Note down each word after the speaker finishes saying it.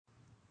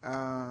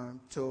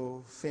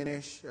to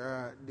finish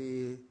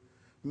the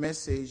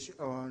message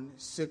on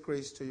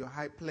secrets to your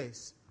high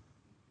place.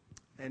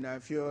 And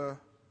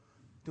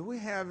do we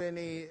have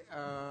any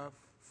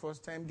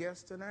first-time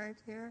guests tonight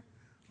here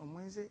on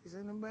Wednesday? Is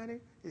there anybody?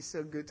 It's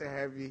so good to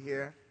have you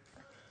here.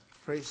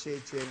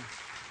 Appreciate you.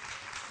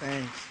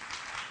 Thanks.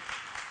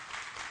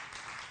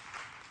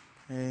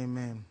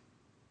 Amen.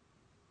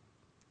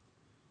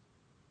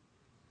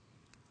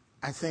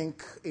 I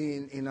think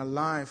in a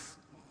life,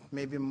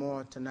 maybe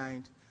more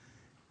tonight,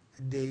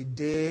 the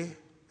day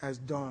has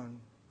dawned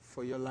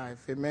for your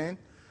life. Amen.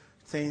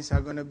 Things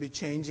are going to be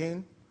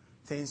changing.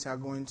 Things are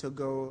going to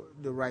go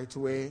the right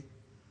way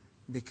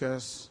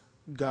because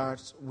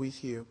God's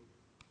with you.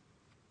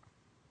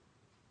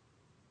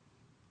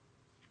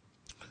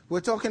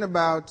 We're talking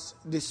about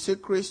the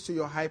secrets to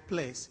your high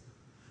place.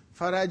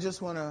 Father, I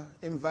just want to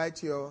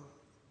invite your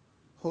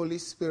Holy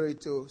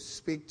Spirit to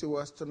speak to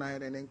us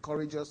tonight and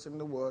encourage us in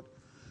the Word,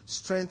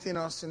 strengthen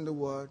us in the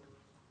Word,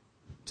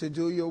 to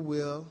do your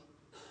will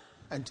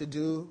and to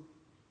do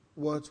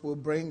what will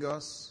bring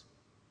us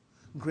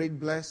great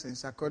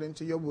blessings according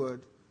to your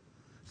Word.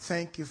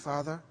 Thank you,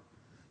 Father,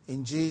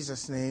 in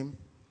Jesus' name.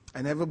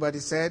 And everybody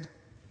said,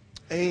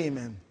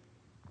 Amen.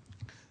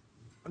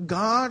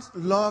 God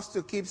loves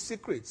to keep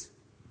secrets.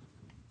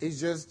 It's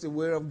just the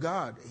way of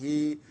God.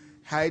 He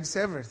hides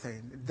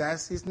everything.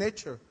 That's his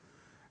nature.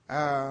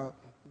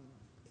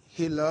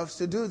 He loves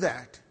to do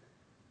that.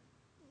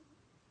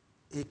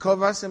 He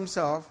covers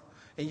himself,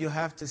 and you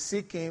have to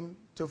seek him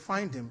to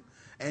find him.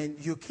 And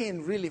you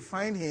can't really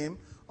find him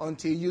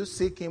until you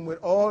seek him with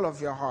all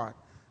of your heart.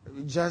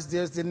 Just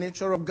there's the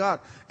nature of God.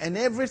 And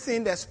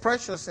everything that's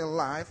precious in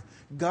life,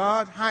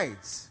 God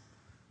hides.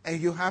 And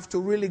you have to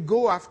really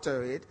go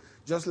after it,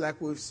 just like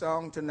we've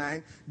sung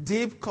tonight.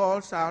 Deep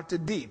calls out to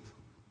deep.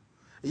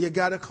 You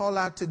got to call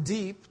out to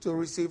deep to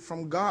receive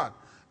from God.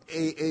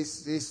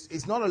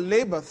 It's not a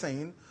labor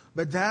thing,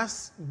 but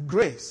that's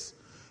grace.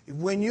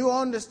 When you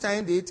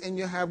understand it and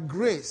you have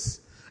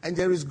grace, and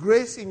there is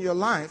grace in your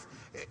life,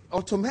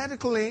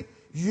 automatically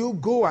you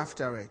go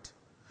after it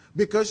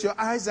because your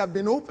eyes have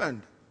been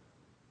opened.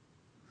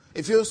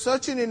 If you're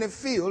searching in a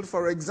field,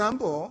 for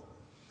example,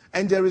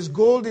 and there is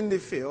gold in the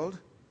field,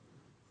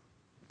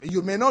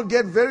 you may not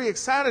get very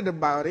excited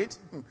about it,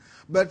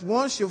 but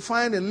once you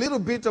find a little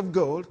bit of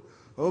gold,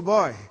 oh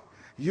boy,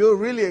 you're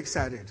really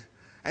excited.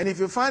 And if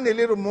you find a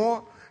little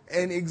more,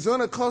 and it's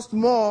going to cost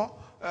more,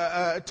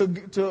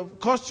 to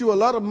cost you a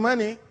lot of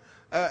money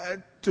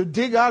to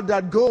dig out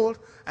that gold,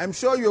 I'm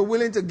sure you're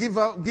willing to give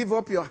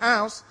up your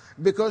house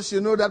because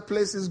you know that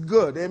place is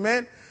good.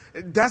 Amen?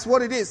 That's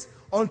what it is.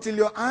 Until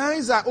your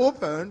eyes are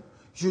open,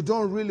 you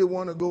don't really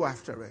want to go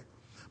after it.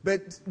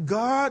 But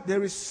God,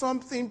 there is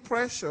something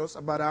precious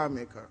about our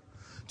Maker.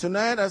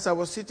 Tonight, as I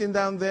was sitting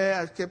down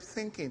there, I kept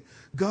thinking,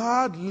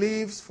 God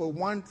lives for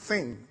one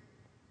thing.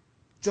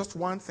 Just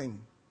one thing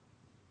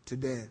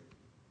today.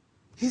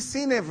 He's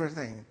seen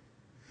everything.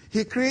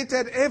 He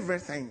created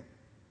everything.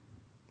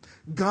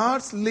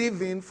 God's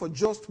living for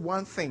just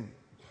one thing.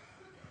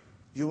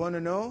 You want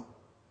to know?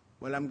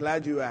 Well, I'm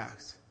glad you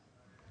asked.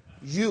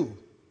 You.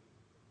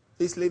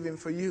 He's living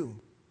for you.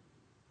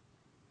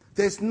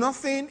 There's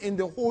nothing in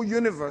the whole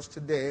universe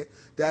today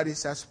that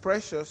is as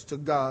precious to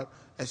God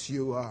as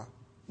you are.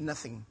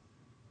 Nothing.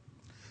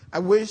 I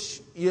wish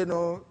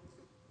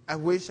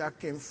I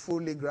can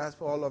fully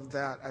grasp all of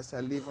that as I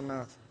live on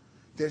earth.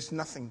 There's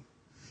nothing.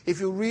 If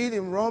you read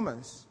in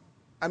Romans,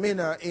 I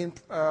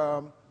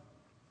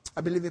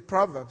believe in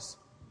Proverbs,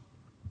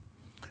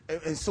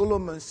 and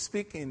Solomon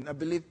speaking, I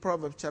believe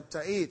Proverbs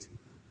chapter 8,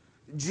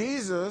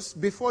 Jesus,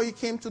 before he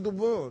came to the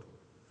world,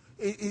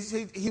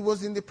 he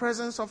was in the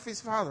presence of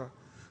his Father,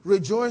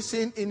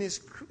 rejoicing in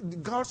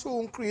God's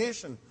own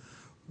creation.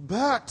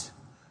 But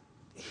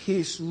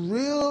his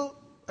real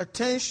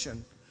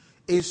attention,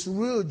 his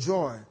real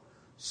joy,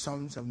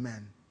 sons of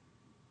men.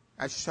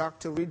 I was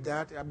shocked to read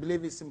that. I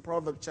believe it's in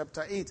Proverbs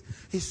chapter 8.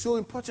 It's so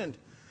important.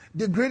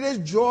 The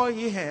greatest joy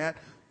he had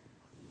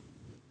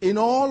in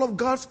all of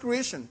God's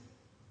creation,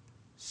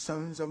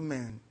 sons of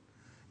men.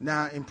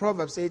 Now, in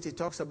Proverbs 8, it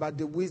talks about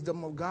the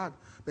wisdom of God,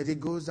 but it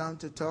goes down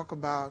to talk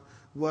about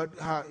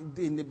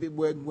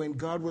when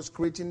God was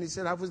creating, he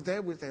said, I was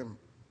there with him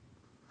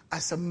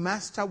as a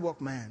master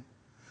workman,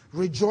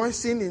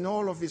 rejoicing in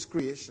all of his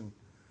creation.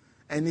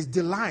 And his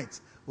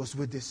delight was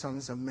with the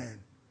sons of men.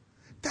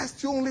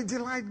 That's the only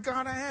delight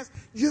God has,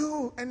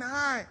 you and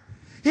I.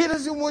 He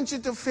doesn't want you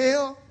to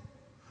fail.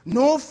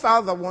 No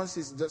father wants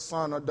his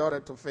son or daughter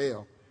to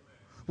fail.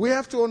 We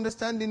have to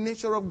understand the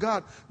nature of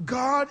God.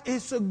 God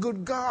is a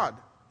good God.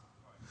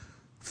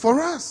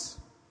 For us.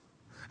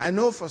 I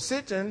know for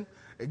Satan,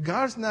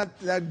 God's not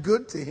that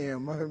good to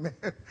him.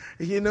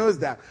 He knows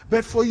that.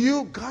 But for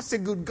you, God's a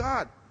good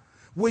God.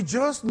 We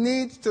just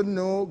need to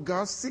know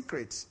God's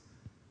secrets.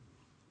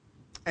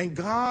 And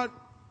God,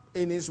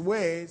 in his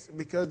ways,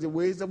 because the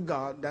ways of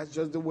God, that's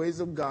just the ways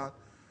of God.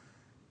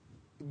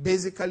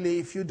 Basically,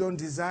 if you don't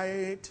desire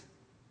it,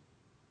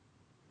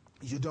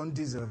 you don't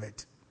deserve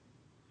it.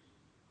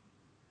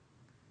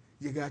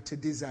 You got to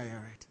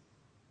desire it.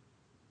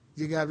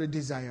 You got to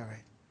desire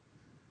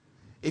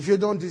it. If you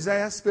don't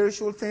desire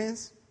spiritual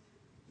things,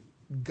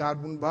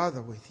 God won't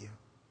bother with you.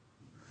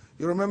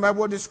 You remember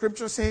what the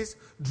scripture says?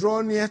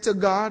 Draw near to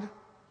God,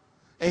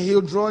 and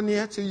He'll draw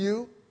near to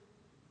you.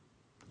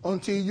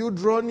 Until you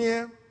draw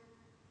near,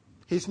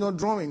 He's not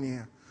drawing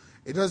near.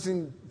 It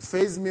doesn't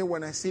faze me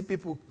when I see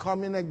people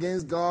coming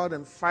against God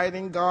and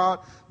fighting God.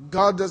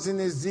 God doesn't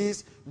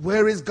exist.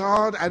 Where is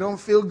God? I don't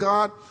feel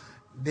God.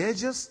 They're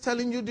just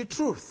telling you the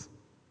truth.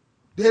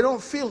 They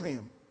don't feel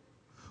Him.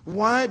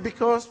 Why?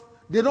 Because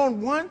they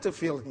don't want to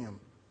feel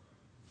Him.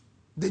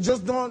 They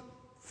just don't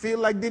feel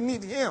like they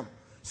need Him.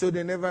 So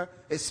they never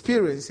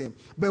experience Him.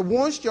 But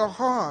once your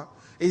heart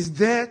is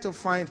there to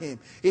find Him,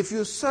 if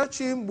you search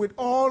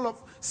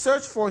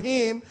for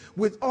Him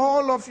with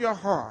all of your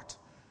heart,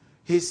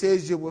 He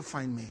says you will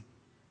find me.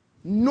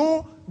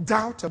 No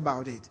doubt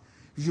about it.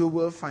 You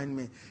will find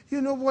me.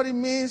 You know what it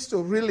means to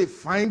really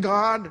find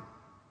God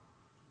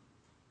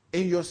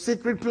in your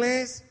secret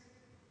place?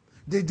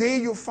 The day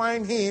you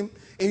find Him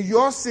in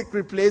your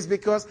secret place,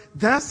 because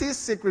that's His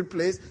secret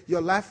place, your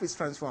life is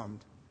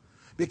transformed.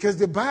 Because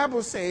the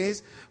Bible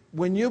says,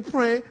 when you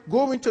pray,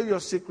 go into your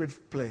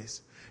secret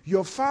place.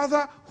 Your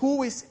Father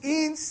who is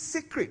in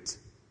secret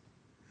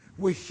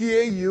will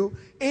hear you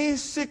in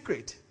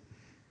secret.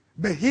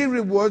 But He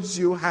rewards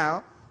you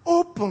how?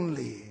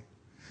 Openly.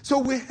 So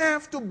we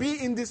have to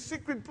be in the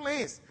secret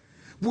place.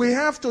 We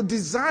have to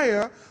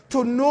desire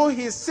to know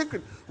His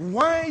secret.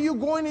 Why are you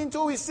going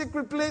into His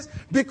secret place?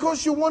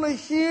 Because you want to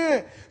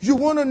hear. You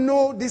want to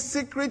know the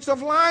secrets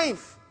of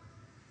life.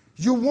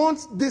 You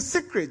want the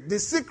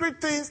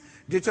secret things.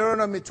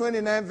 Deuteronomy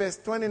 29 verse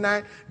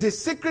 29. The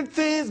secret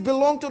things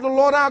belong to the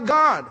Lord our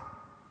God.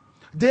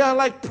 They are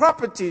like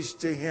properties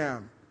to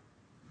Him.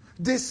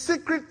 The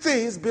secret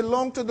things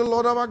belong to the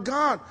Lord our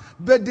God.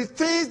 But the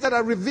things that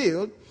are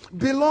revealed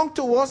belong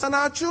to us and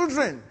our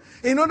children.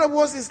 In other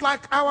words, it's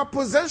like our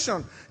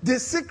possession. The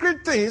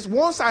secret things,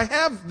 once I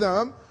have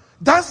them,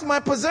 that's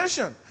my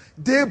possession.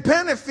 They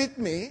benefit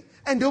me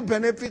and they'll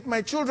benefit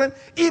my children,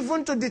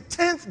 even to the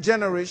 10th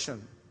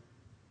generation.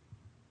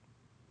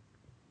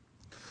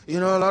 You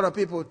know, a lot of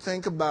people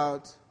think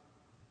about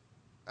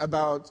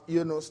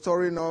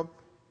storing up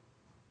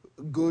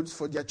goods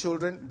for their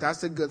children.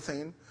 That's a good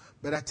thing.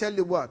 But I tell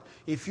you what,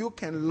 if you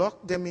can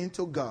lock them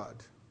into God,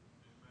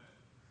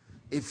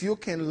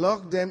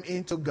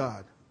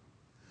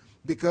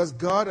 because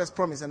God has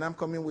promised, and I'm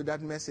coming with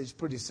that message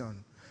pretty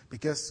soon,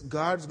 because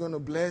God's going to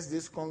bless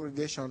this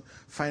congregation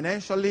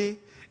financially.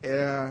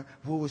 We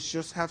will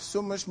just have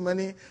so much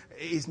money.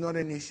 It's not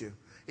an issue.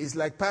 It's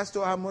like,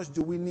 Pastor, how much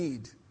do we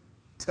need?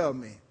 Tell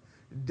me.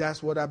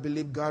 That's what I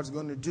believe God's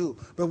going to do.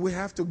 But we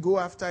have to go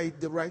after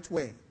it the right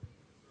way.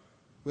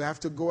 We have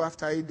to go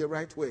after it the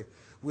right way.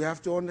 We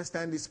have to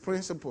understand this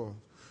principle.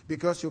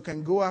 Because you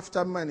can go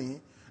after money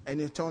and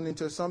you turn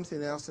into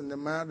something else in the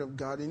mind of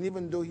God. And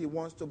even though He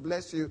wants to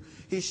bless you,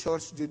 He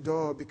shuts the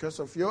door because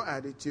of your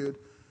attitude.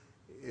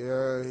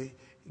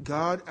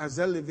 God has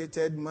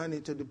elevated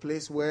money to the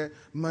place where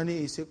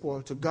money is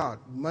equal to God.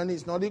 Money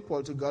is not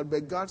equal to God,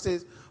 but God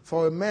says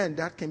for a man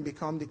that can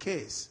become the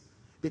case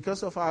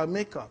because of our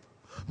makeup.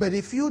 But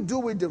if you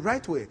do it the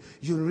right way,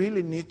 you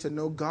really need to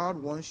know God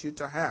wants you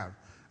to have.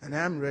 And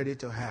I'm ready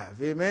to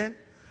have. Amen?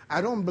 I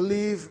don't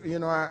believe,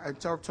 I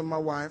talk to my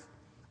wife,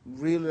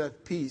 really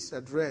at peace,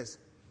 at rest.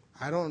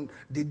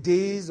 The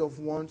days of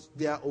want,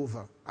 they are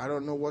over. I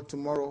don't know what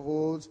tomorrow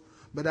holds,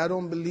 but I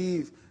don't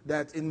believe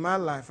that in my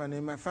life and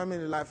in my family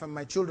life and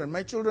my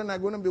children are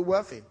going to be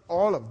wealthy.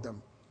 All of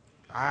them.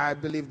 I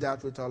believe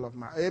that with all of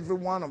every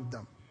one of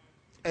them.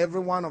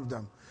 Every one of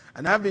them.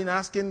 And I've been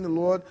asking the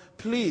Lord,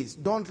 please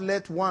don't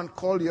let one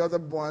call the other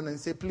one and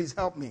say, please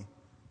help me.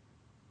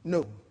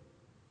 No.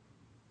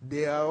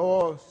 They are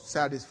all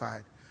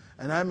satisfied.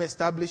 And I'm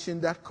establishing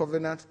that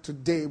covenant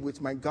today with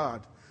my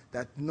God,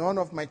 that none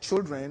of my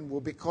children will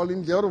be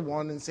calling the other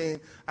one and saying,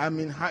 I'm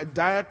in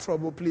dire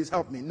trouble, please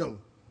help me. No.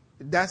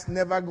 That's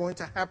never going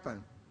to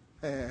happen.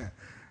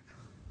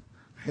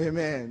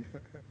 Amen.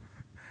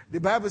 The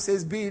Bible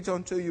says, be it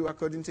unto you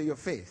according to your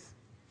faith.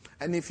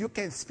 And if you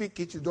can't speak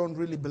it, you don't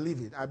really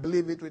believe it. I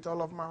believe it with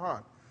all of my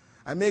heart.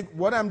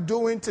 What I'm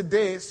doing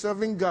today,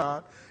 serving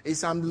God,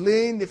 is I'm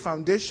laying the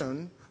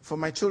foundation for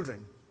my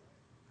children.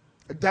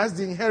 That's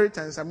the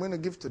inheritance I'm going to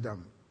give to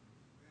them.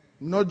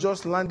 Not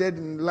just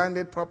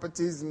landed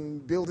properties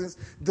and buildings.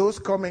 Those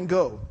come and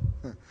go.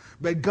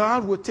 But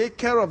God will take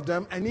care of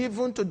them, and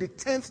even to the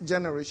 10th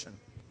generation.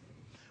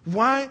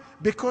 Why?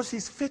 Because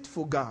He's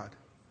faithful God.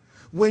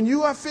 When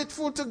you are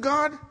faithful to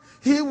God,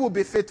 He will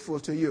be faithful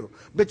to you.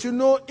 But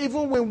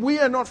even when we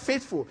are not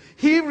faithful,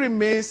 He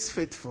remains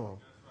faithful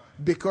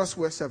because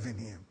we're serving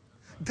Him.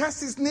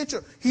 That's His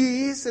nature.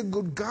 He is a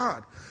good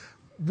God.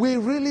 We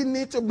really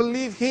need to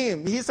believe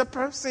Him. He's a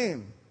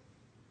person.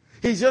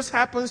 He just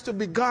happens to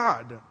be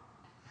God.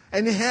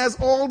 And He has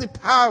all the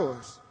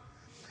powers.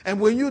 And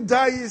when you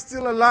die, He's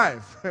still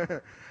alive.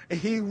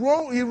 He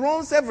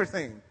runs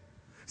everything.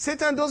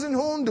 Satan doesn't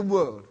own the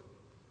world.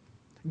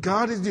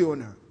 God is the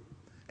owner.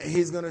 And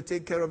He's going to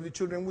take care of the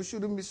children. We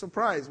shouldn't be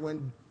surprised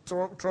when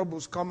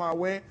troubles come our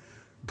way.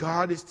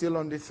 God is still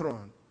on the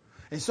throne.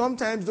 And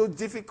sometimes those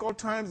difficult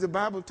times, the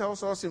Bible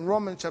tells us in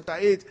Romans chapter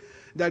 8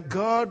 that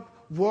God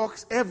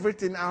works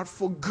everything out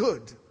for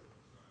good.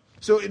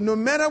 So no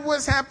matter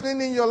what's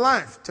happening in your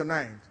life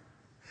tonight,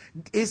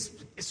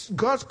 it's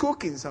God's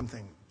cooking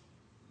something.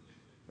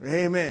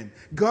 Amen.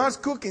 God's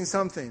cooking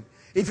something.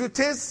 If you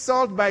taste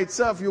salt by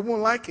itself, you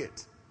won't like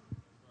it.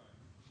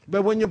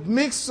 But when you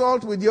mix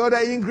salt with the other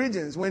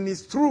ingredients, when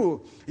it's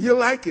through, you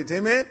like it.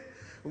 Amen.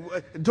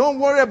 Don't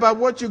worry about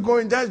what you're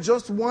going. That's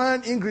just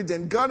one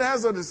ingredient. God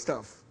has other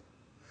stuff.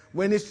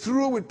 When it's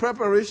through with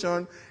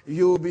preparation,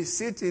 you'll be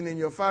sitting in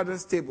your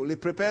Father's table. He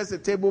prepares a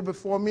table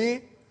before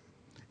me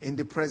in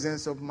the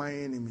presence of my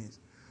enemies.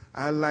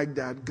 I like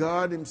that.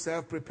 God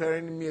Himself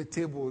preparing me a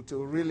table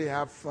to really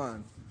have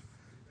fun.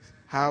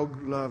 How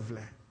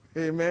lovely.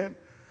 Amen.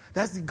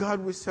 That's the God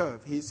we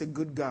serve. He's a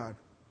good God.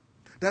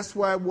 That's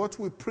why what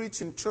we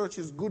preach in church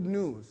is good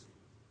news.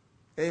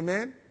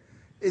 Amen.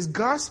 It's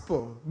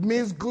gospel.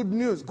 Means good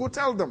news. Go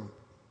tell them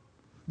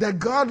that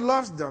God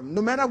loves them,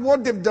 no matter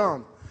what they've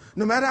done,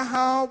 no matter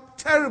how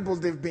terrible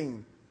they've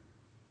been,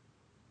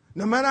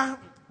 no matter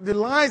the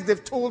lies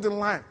they've told in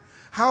life,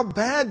 how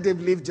bad they've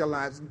lived their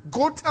lives.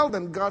 Go tell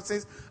them God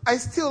says, I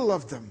still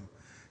love them.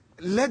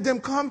 Let them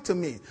come to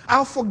me.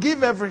 I'll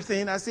forgive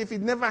everything as if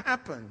it never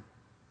happened.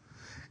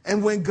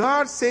 And when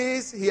God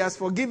says He has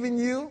forgiven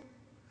you,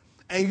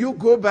 and you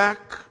go back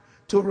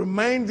to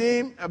remind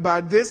Him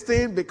about this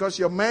thing because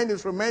your mind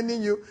is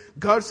reminding you,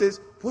 God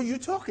says, what are you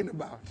talking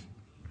about?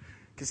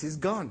 Because He's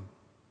gone.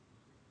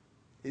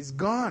 He's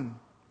gone.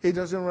 He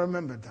doesn't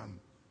remember them.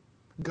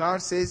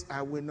 God says,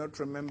 I will not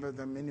remember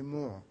them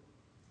anymore.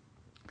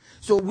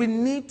 So we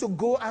need to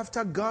go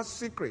after God's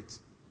secrets.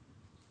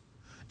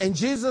 And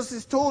Jesus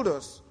has told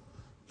us,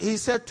 He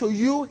said, to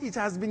you it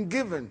has been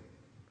given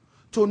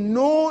to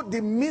know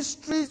the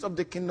mysteries of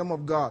the kingdom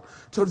of God.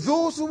 To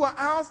those who are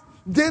out,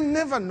 they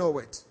never know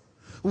it.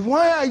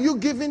 Why are you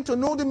given to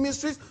know the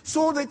mysteries?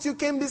 So that you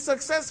can be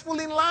successful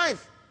in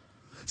life.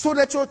 So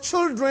that your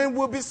children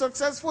will be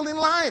successful in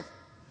life.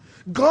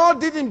 God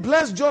didn't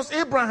bless just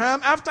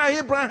Abraham. After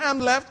Abraham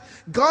left,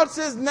 God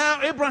says, now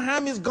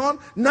Abraham is gone.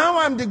 Now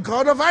I'm the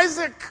God of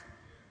Isaac.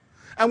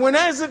 And when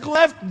Isaac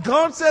left,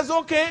 God says,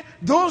 okay,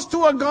 those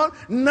two are gone.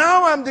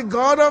 Now I'm the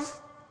God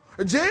of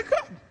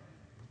Jacob.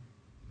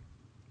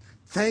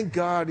 Thank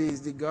God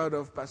He's the God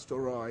of Pastor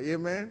Roy.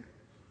 Amen.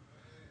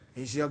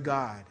 He's your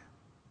God.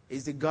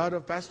 He's the God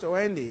of Pastor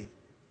Andy.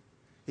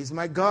 He's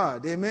my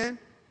God. Amen.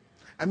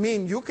 I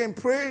mean, you can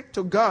pray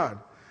to God.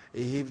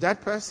 If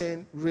that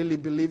person really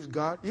believes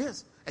God,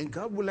 yes, and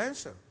God will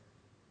answer.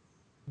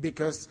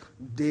 Because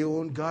they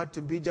want God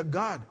to be their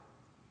God.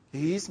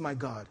 He is my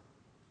God.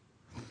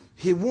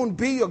 He won't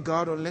be your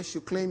God unless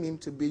you claim Him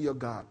to be your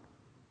God.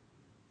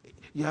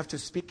 You have to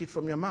speak it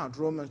from your mouth.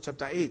 Romans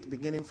chapter 8,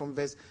 beginning from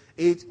verse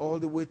 8 all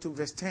the way to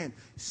verse 10.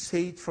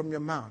 Say it from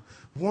your mouth.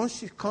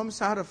 Once it comes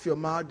out of your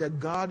mouth that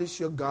God is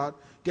your God,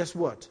 guess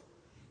what?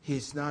 He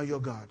is now your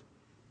God.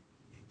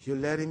 You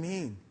let Him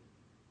in.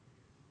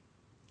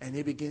 And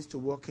He begins to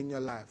work in your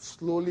life,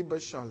 slowly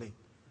but surely.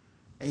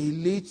 And He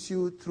leads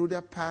you through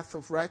the path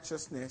of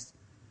righteousness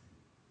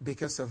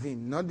because of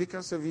Him. Not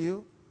because of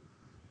you,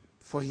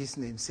 for His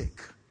name's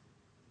sake.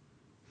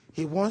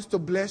 He wants to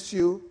bless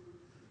you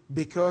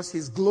because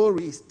His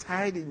glory is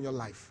tied in your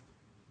life.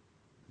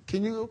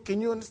 Can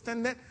you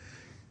understand that?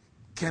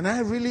 Can I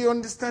really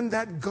understand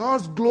that?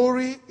 God's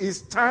glory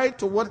is tied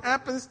to what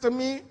happens to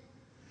me.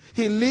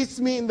 He leads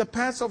me in the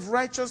paths of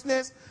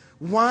righteousness.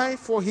 Why?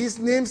 For His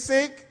name's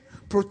sake.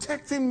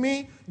 Protecting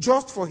me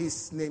just for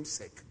His name's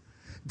sake.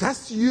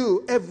 That's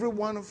you, every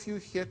one of you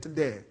here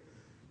today.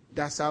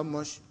 That's how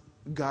much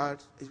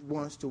God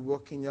wants to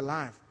work in your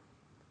life.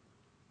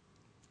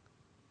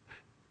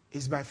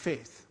 It's by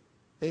faith.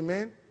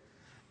 Amen?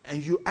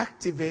 And you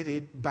activate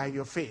it by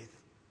your faith.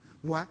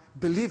 Why?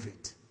 Believe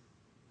it.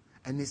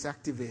 And it's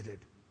activated.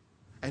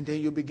 And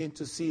then you begin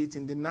to see it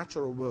in the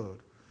natural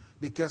world.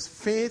 Because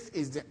faith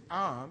is the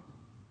arm,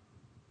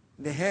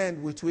 the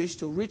hand with which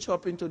to reach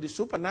up into the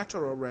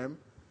supernatural realm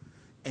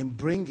and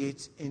bring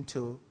it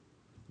into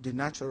the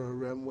natural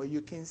realm where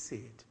you can see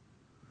it.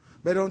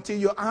 But until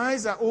your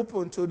eyes are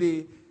open to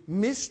the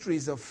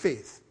mysteries of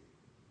faith,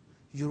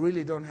 you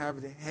really don't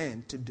have the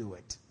hand to do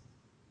it.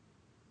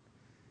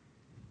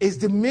 It's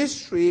the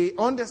mystery,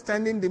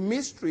 understanding the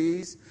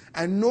mysteries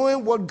and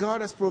knowing what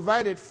God has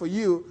provided for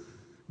you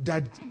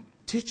that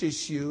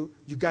teaches you,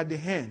 you got the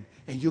hand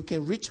and you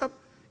can reach up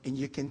and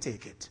you can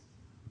take it.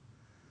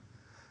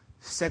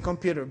 2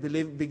 Peter,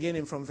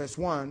 beginning from verse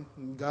 1,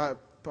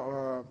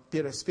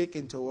 Peter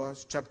speaking to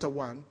us, chapter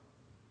 1.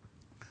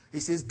 He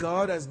says,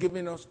 God has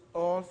given us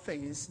all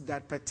things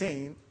that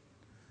pertain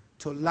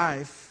to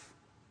life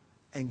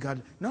and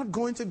God. Not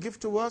going to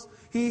give to us,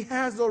 He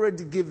has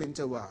already given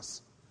to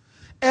us.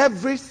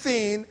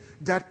 Everything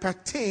that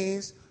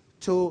pertains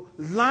to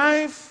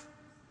life,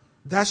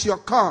 that's your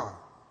car.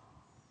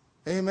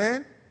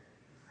 Amen?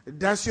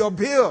 That's your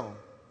bill.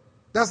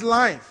 That's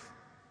life.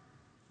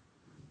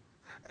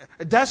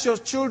 That's your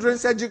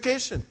children's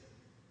education.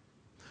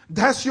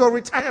 That's your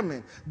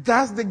retirement.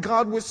 That's the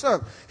God we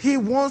serve. He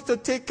wants to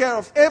take care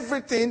of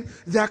everything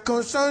that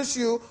concerns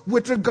you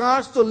with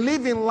regards to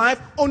living life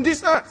on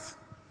this earth.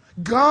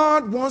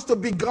 God wants to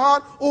be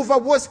God over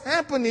what's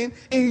happening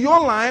in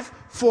your life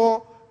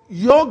for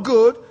your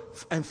good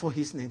and for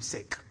His name's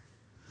sake.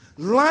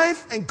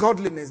 Life and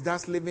godliness,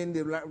 that's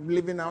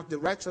living out the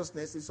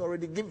righteousness is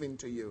already given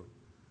to you.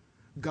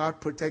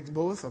 God protects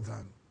both of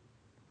them.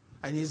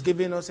 And He's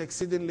giving us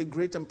exceedingly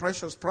great and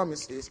precious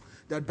promises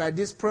that by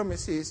these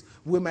promises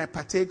we might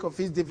partake of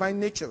His divine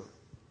nature.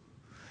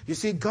 You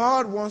see,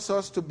 God wants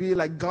us to be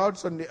like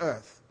gods on the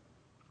earth.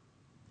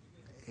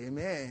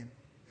 Amen.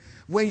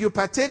 When you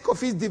partake of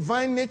His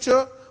divine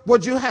nature,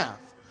 what do you have?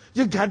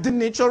 You got the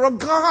nature of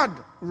God,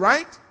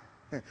 right?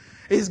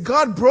 Is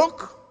God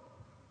broke?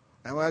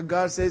 And when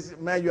God says,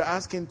 man, you're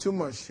asking too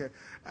much.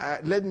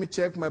 Let me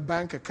check my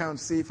bank account,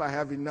 see if I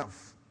have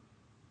enough.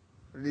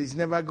 It's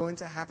never going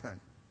to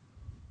happen.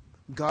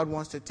 God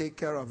wants to take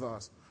care of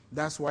us.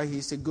 That's why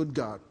He's a good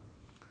God.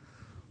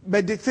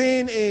 But the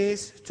thing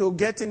is to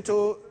get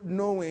into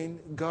knowing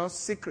God's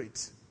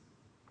secrets.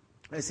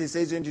 As He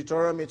says in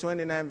Deuteronomy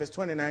 29, verse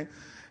 29,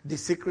 the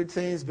secret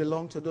things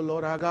belong to the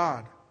Lord our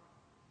God.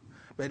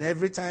 But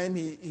every time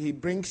He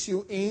brings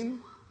you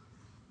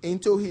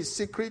into His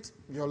secret,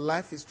 your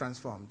life is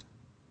transformed.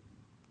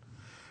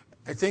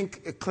 I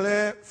think a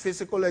clear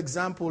physical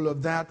example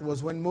of that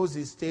was when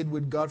Moses stayed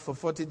with God for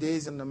 40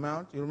 days on the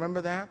mount. You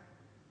remember that?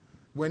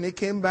 When he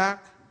came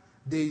back,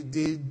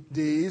 the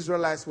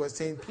Israelites were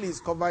saying,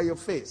 please cover your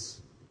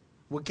face.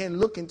 We can't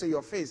look into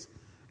your face.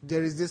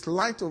 There is this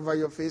light over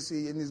your face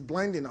and it's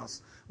blinding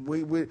us.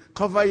 We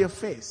cover your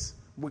face.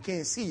 We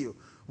can't see you.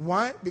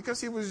 Why?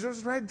 Because he was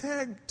just right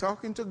there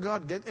talking to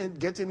God,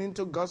 getting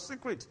into God's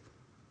secret.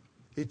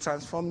 He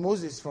transformed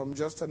Moses from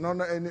just an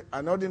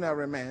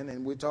ordinary man,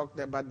 and we talked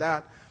about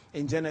that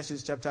in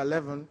Genesis chapter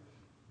 11,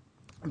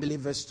 I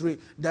believe verse 3.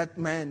 That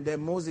man, that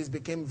Moses,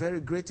 became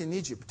very great in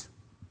Egypt.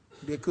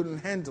 They couldn't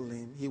handle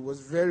him. He was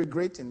very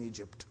great in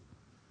Egypt.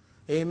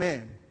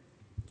 Amen.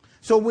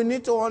 So we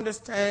need to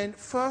understand,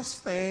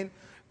 first thing,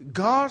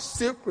 God's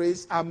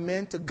secrets are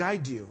meant to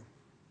guide you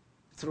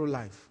through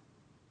life.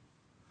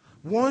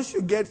 Once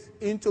you get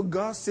into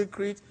God's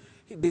secret,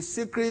 the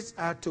secrets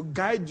are to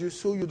guide you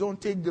so you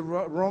don't take the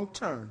wrong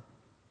turn.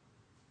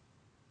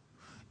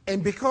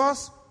 And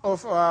because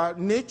of our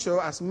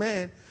nature as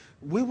men,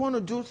 we want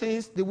to do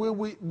things the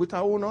way with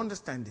our own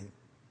understanding.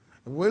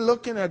 We're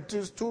looking at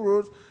these two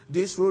roads.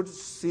 This road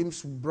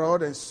seems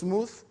broad and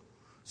smooth,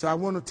 so I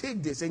want to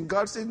take this. And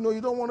God says, no, you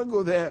don't want to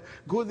go there.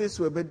 Go this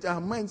way. But our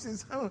mind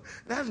says, oh,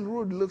 that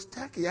road looks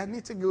tacky. I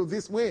need to go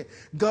this way.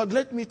 God,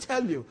 let me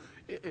tell you.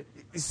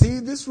 See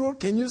this road?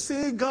 Can you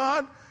see,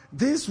 God?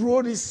 This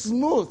road is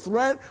smooth,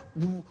 right?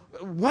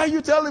 Why are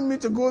you telling me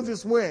to go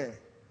this way?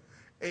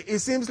 It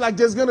seems like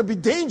there's going to be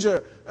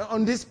danger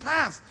on this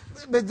path,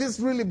 but this is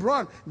really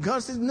broad. God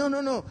says,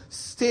 no,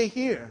 stay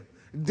here.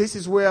 This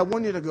is where I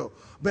want you to go.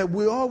 But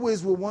we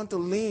always will want to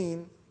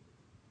lean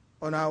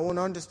on our own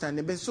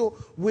understanding. But so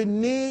we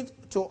need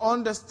to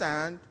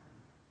understand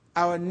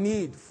our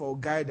need for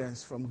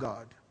guidance from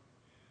God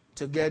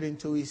to get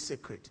into His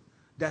secret.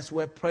 That's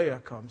where prayer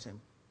comes in.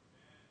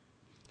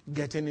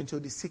 Getting into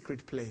the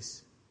secret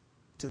place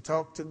to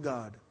talk to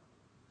God.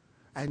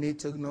 I need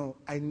to know,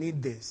 I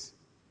need this.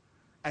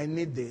 I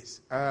need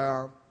this.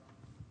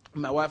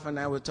 My wife and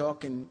I were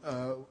talking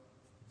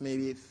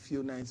maybe a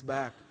few nights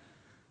back,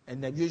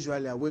 and that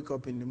usually I wake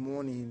up in the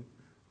morning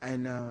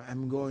and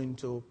I'm going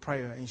to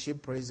prayer, and she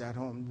prays at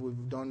home.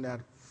 We've done that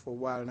for a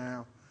while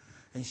now.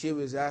 And she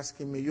was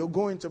asking me, you're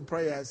going to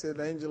prayer? I said,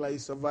 Angela,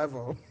 it's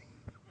survival.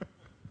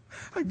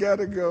 I got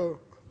to go.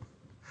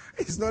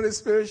 It's not a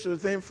spiritual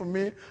thing for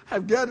me.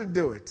 I've got to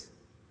do it.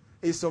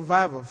 It's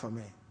survival for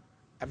me.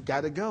 I've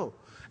got to go.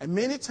 And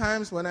many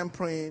times when I'm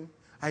praying,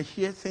 I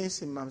hear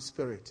things in my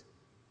spirit.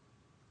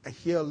 I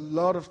hear a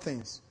lot of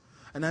things.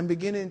 And I'm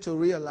beginning to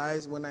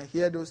realize when I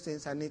hear those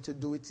things, I need to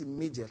do it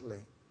immediately.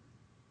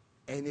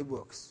 And it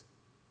works.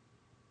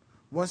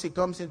 Once it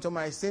comes into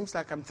it seems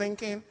like I'm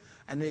thinking,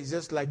 and it's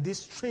just like this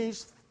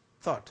strange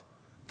thought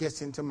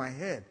gets into my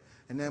head.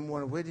 And then I'm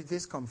wondering, where did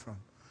this come from?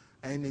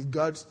 And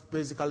God's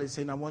basically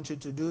saying, I want you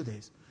to do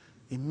this.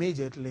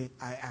 Immediately,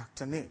 I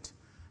act on it.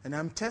 And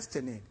I'm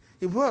testing it.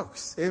 It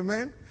works.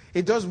 Amen?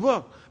 It does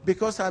work.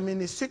 Because I'm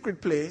in a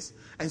secret place,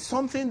 and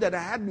something that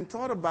I hadn't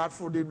thought about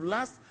for the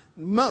last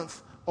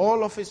month,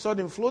 all of a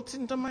sudden floats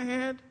into my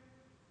head.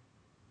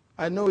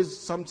 I know it's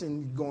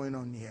something going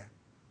on here.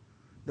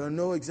 Don't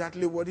know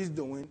exactly what He's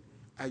doing.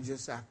 I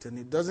just act on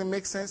it. Doesn't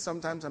make sense.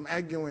 Sometimes I'm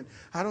arguing.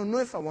 I don't know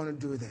if I want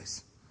to do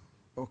this.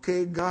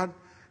 Okay, God,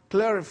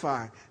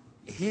 clarify.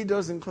 He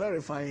doesn't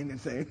clarify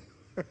anything.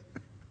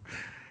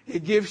 He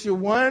gives you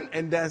one,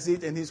 and that's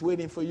it, and He's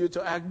waiting for you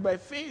to act by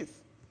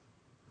faith.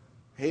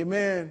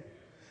 Amen.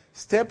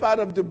 Step out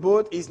of the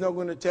boat. He's not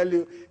going to tell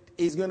you,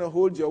 He's going to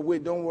hold your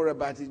weight. Don't worry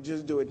about it.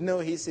 Just do it. No,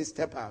 He says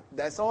step out.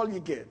 That's all you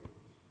get.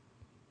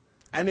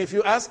 And if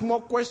you ask more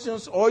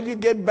questions, all you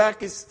get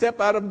back is step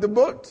out of the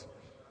boat.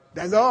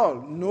 That's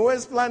all. No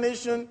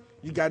explanation.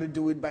 You got to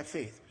do it by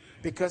faith.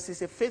 Because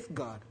He's a faith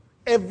God.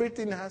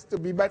 Everything has to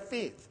be by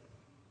faith.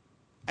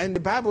 And the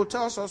Bible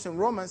tells us in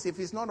Romans, if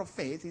it's not of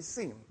faith, it's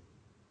sin.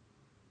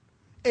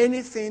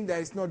 Anything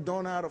that is not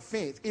done out of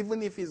faith,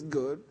 even if it's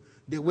good,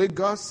 the way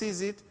God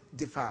sees it,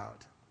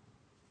 defiled.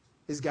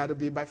 It's got to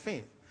be by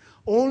faith.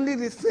 Only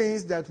the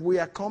things that we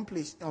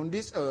accomplish on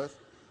this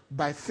earth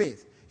by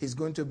faith is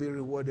going to be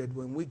rewarded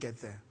when we get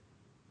there.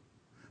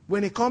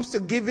 When it comes to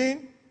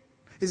giving,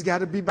 it's got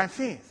to be by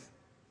faith.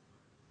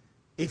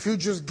 If you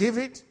just give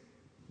it,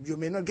 you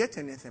may not get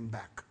anything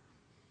back.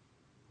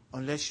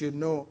 Unless you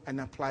know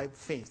and apply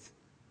faith.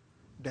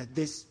 That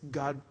this,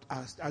 God,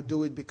 I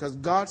do it because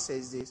God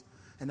says this,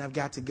 and I've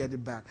got to get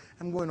it back.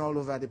 I'm going all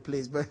over the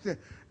place, but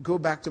go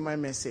back to my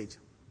message.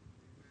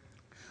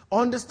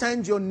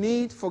 Understand your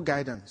need for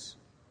guidance.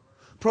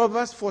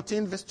 Proverbs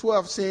 14 verse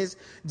 12 says,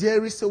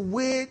 there is a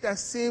way that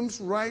seems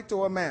right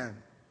to a man,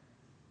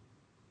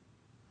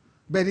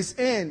 but its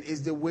end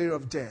is the way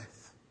of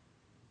death.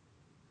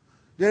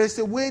 There is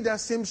a way that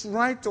seems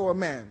right to a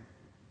man.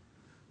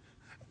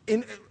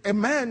 A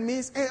man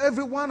means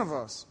every one of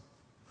us.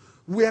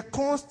 We are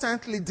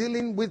constantly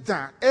dealing with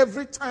that.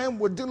 Every time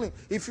we're dealing.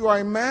 If you are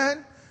a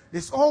man,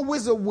 there's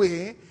always a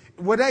way,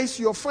 whether it's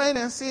your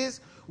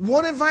finances,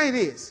 whatever it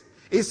is,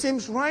 it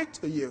seems right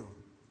to you.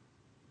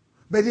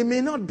 But it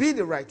may not be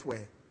the right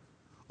way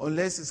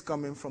unless it's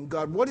coming from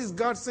God. What is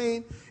God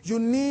saying? You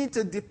need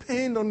to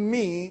depend on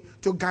me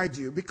to guide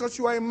you because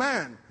you are a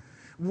man.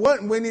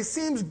 When it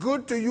seems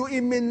good to you,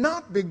 it may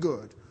not be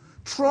good.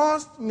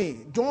 Trust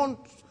me. Don't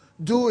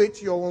do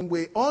it your own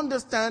way.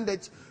 Understand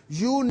that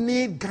you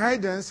need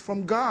guidance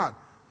from God.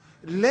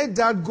 Let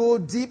that go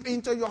deep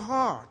into your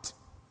heart.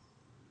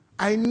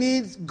 I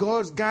need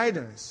God's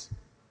guidance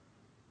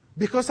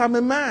because I'm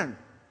a man.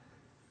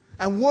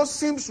 And what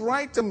seems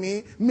right to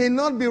me may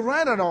not be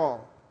right at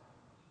all.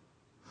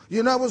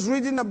 You know, I was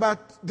reading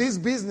about these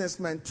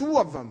businessmen, two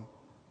of them.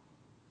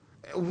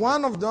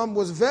 One of them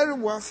was very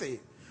wealthy,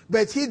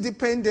 but he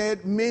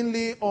depended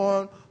mainly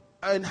on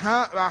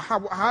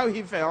how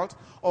he felt,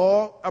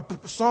 or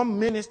some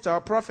minister,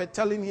 prophet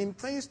telling him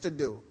things to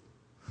do.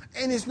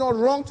 And it's not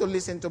wrong to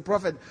listen to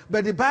prophet,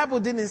 but the Bible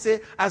didn't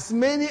say as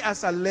many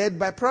as are led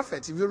by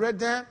prophets. Have you read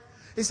that?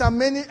 It's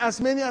as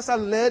many as are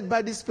led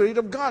by the Spirit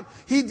of God.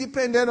 He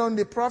depended on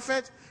the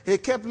prophet. He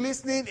kept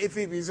listening. If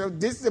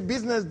this is a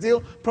business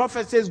deal,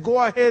 prophet says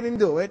go ahead and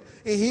do it,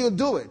 and he'll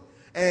do it.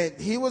 And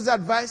he was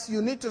advised,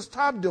 you need to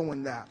stop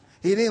doing that.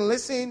 He didn't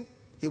listen.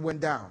 He went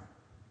down.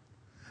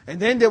 And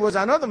then there was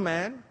another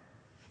man.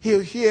 He'll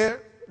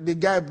hear the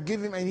guy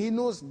give him, and he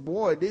knows,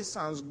 boy, this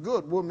sounds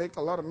good. We'll make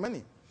a lot of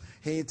money.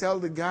 And he tell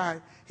the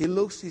guy, he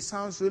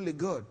sounds really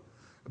good,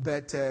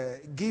 but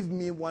give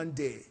me one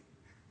day,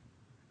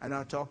 and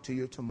I'll talk to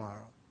you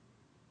tomorrow.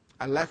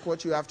 I like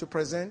what you have to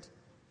present,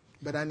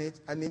 but I need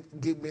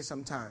give me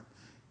some time.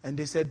 And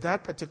they said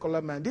that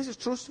particular man, this is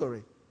true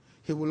story.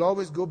 He will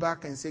always go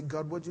back and say,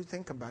 God, what do you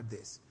think about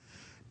this?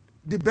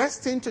 The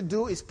best thing to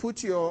do is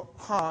put your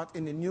heart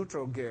in the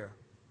neutral gear.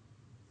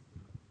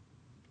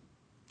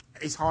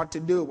 It's hard to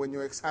do when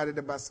you're excited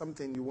about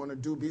something you want to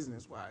do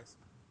business-wise.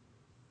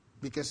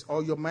 Because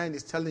all your mind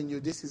is telling you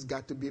this has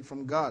got to be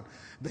from God,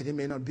 but it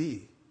may not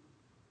be.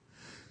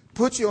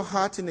 Put your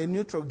heart in a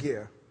neutral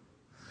gear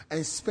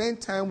and spend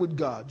time with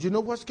God. You know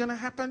what's going to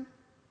happen?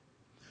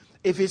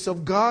 If it's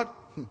of God,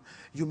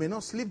 you may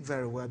not sleep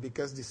very well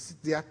because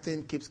that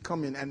thing keeps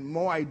coming and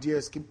more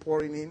ideas keep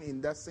pouring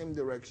in that same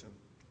direction.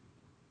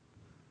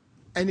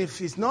 And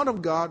if it's not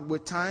of God,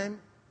 with time,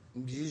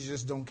 you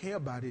just don't care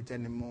about it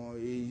anymore.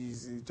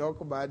 You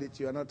talk about it,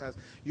 you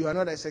are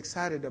not as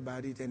excited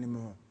about it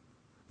anymore.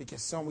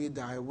 Because some will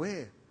die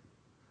away.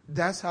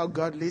 That's how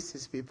God leads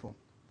His people.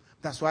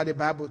 That's why the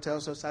Bible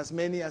tells us, as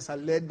many as are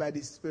led by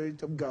the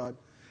Spirit of God,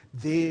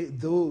 these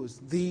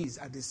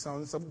are the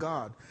sons of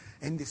God.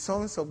 And the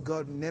sons of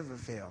God never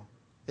fail.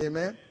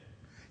 Amen?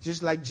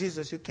 Just like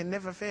Jesus, you can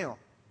never fail.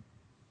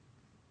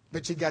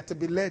 But you got to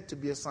be led to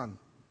be a son.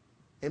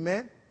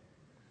 Amen?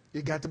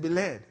 You got to be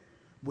led.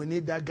 We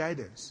need that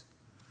guidance.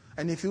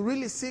 And if you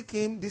really seek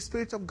Him, the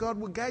Spirit of God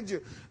will guide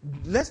you.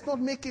 Let's not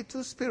make it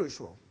too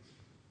spiritual.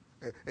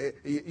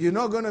 You're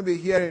not going to be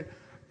hearing,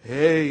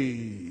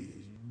 hey,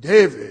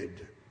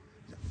 David.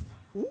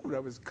 Ooh,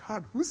 that was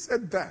God. Who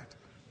said that?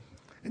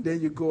 And then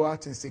you go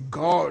out and say,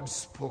 God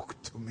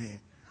spoke to me.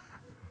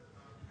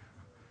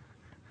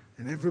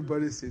 And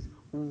everybody says,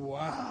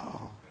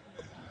 wow.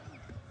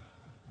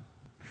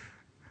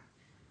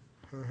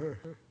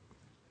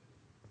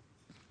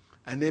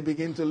 And they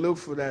begin to look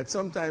for that.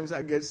 Sometimes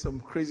I get some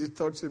crazy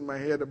thoughts in my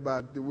head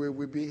about the way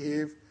we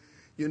behave.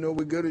 You know,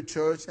 we go to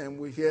church and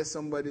we hear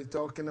somebody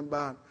talking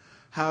about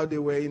how they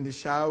were in the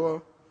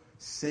shower,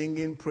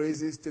 singing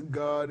praises to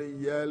God and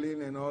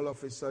yelling, and all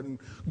of a sudden,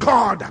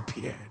 God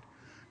appeared.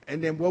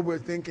 And then what we're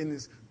thinking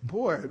is,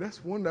 boy,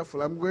 that's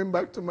wonderful. I'm going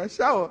back to my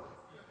shower.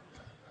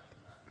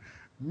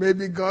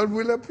 Maybe God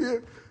will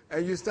appear.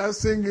 And you start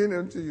singing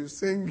until you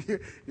sing,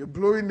 you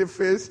blow in the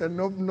face and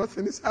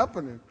nothing is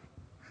happening.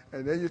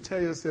 And then you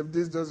tell yourself,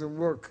 this doesn't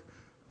work.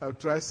 I'll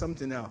try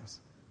something else.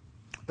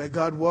 But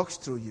God walks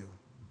through you.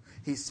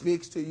 He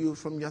speaks to you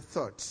from your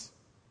thoughts.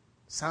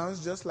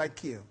 Sounds just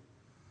like you.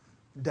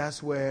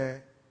 That's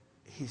where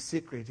his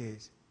secret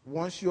is.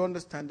 Once you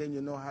understand, then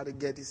you know how to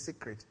get his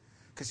secret.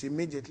 Because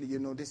immediately you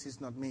know this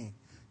is not me.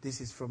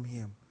 This is from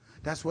him.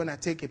 That's when I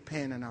take a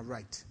pen and I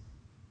write.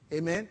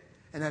 Amen?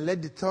 And I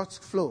let the thoughts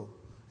flow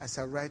as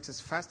I write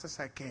as fast as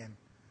I can.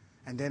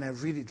 And then I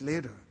read it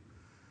later.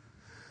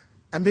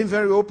 I'm being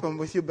very open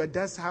with you, but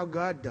that's how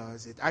God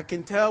does it. I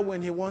can tell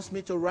when he wants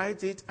me to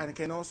write it, and I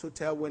can also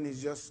tell when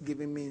he's just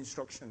giving me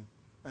instruction,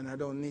 and I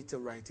don't need to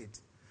write it.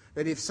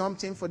 But if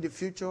something for the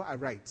future, I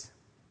write.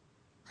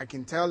 I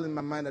can tell in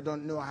my mind, I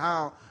don't know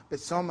how, but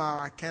somehow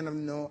I kind of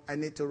know I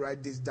need to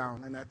write this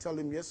down. And I tell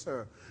him, yes,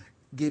 sir,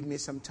 give me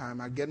some time.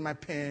 I get my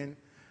pen.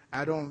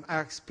 I don't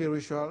act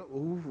spiritual.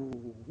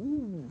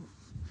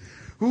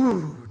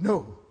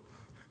 No.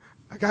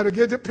 I got to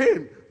get the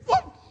pen.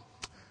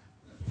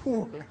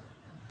 What?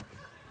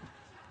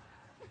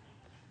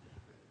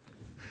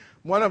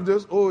 One of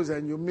those O's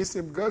and you miss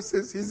him. God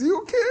says, is he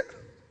okay?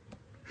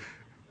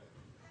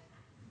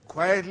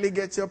 Quietly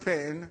get your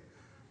pen.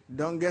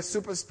 Don't get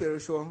super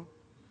spiritual.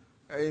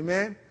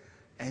 Amen?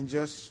 And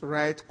just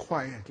write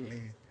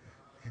quietly.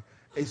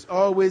 It's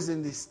always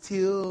in the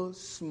still,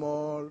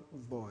 small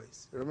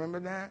voice.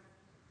 Remember that?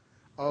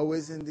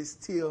 Always in the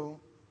still,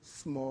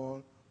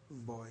 small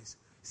voice.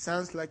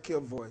 Sounds like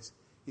your voice.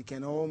 You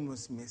can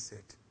almost miss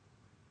it.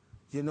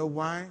 You know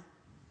why?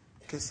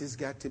 Because it's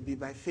got to be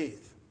by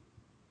faith.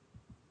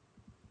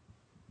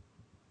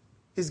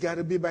 It's got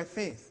to be by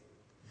faith.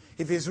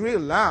 If it's real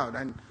loud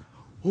and,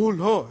 oh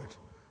Lord,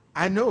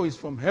 I know it's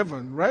from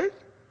heaven, right?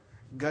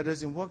 God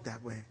doesn't work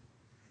that way.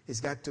 It's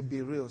got to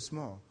be real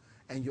small.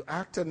 And you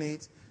act on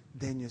it,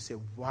 then you say,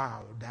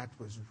 wow, that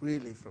was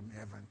really from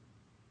heaven.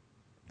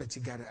 But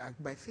you got to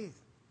act by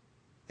faith.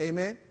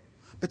 Amen?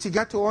 But you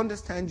got to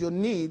understand your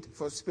need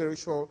for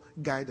spiritual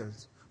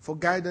guidance, for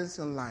guidance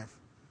in life.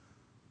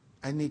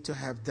 I need to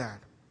have that.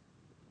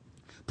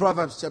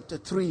 Proverbs chapter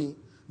 3,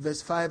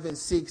 verse 5 and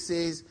 6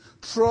 says,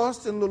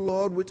 trust in the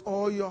Lord with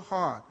all your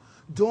heart.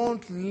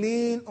 Don't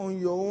lean on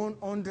your own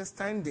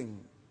understanding.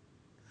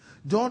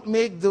 Don't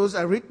make those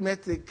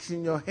arithmetics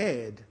in your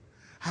head,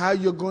 how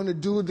you're going to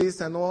do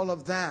this and all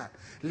of that.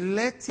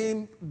 Let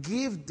him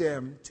give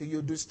them to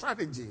you, the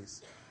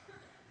strategies.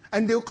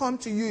 And they'll come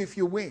to you if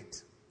you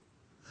wait.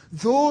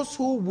 Those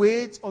who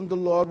wait on the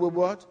Lord will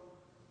what?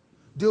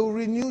 They'll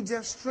renew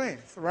their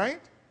strength,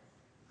 right?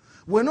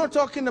 We're not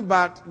talking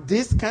about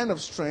this kind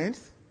of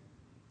strength,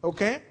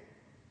 okay?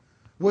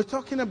 We're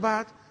talking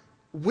about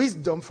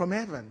wisdom from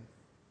heaven.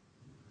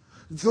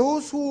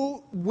 Those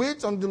who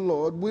wait on the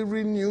Lord will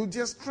renew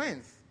their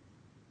strength.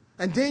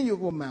 And then you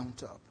will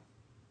mount up.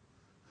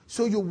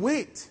 So you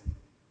wait.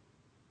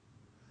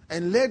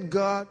 And let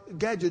God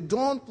guide you.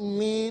 Don't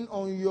lean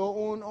on your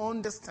own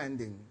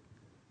understanding.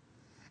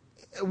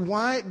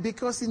 Why?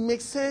 Because it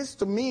makes sense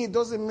to me. It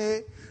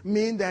doesn't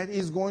mean that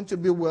it's going to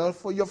be well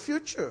for your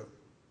future.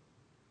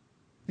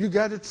 You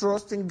got to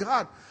trust in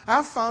God.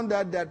 I've found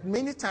out that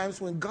many times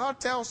when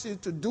God tells you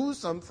to do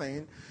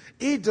something,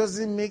 it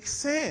doesn't make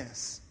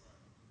sense.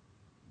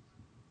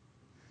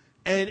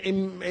 And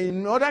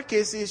in other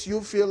cases,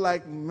 you feel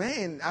like,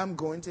 man, I'm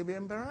going to be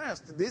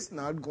embarrassed. This is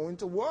not going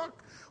to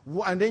work.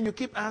 And then you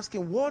keep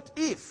asking, what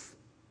if?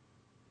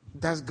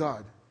 That's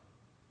God.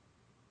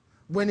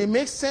 When it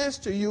makes sense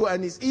to you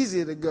and it's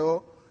easy to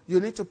go, you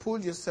need to pull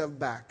yourself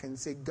back and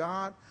say,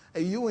 God,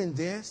 are you in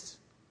this?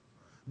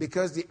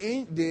 Because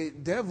the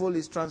devil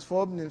is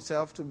transforming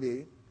himself to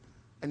be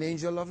an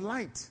angel of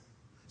light.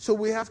 So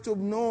we have to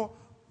know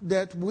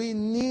that we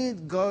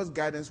need God's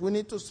guidance. We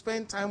need to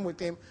spend time with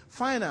him.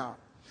 Find out.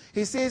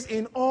 He says,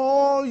 in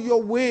all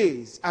your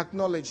ways,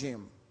 acknowledge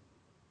him.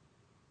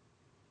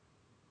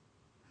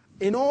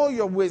 In all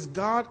your ways,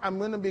 God, I'm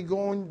going to be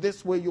going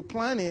this way. You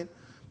plan it,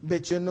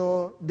 but you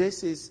know,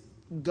 this is,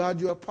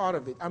 God, you're a part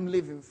of it. I'm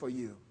living for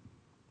you.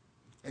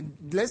 And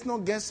let's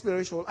not get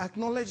spiritual.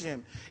 Acknowledge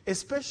him.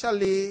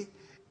 Especially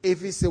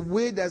if it's a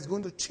way that's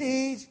going to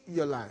change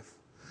your life.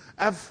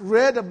 I've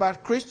read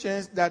about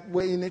Christians that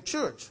were in a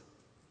church.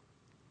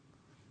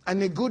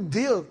 And a good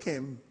deal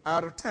came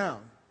out of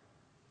town.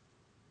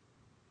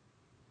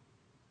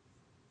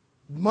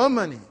 More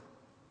money.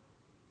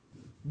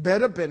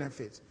 Better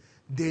benefits.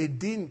 They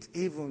didn't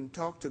even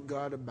talk to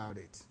God about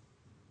it.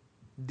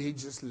 They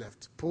just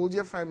left. Pulled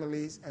their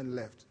families and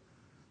left.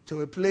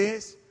 To a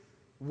place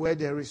where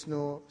there is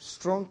no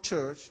strong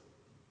church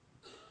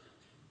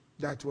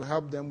that will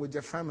help them with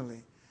their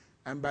family.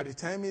 And by the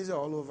time it's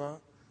all over,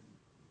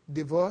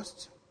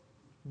 divorced,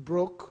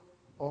 broke,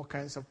 all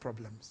kinds of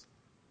problems.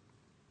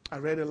 I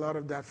read a lot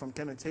of that from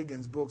Kenneth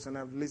Hagin's books, and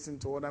I've listened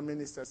to other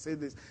ministers say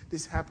this.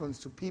 This happens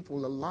to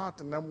people a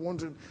lot, and I'm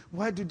wondering,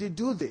 why do they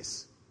do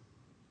this?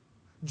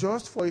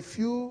 Just for a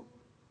few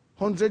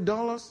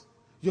 $100,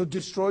 you'll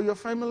destroy your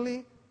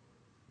family,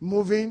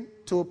 moving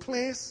to a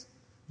place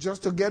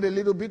just to get a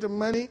little bit of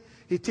money.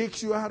 He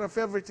takes you out of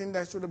everything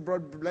that should have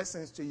brought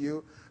blessings to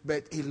you,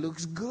 but it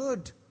looks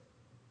good.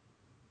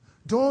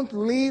 Don't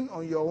lean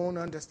on your own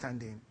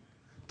understanding.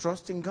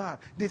 Trust in God.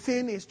 The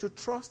thing is to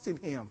trust in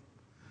Him.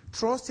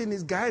 Trust in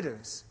His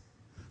guidance.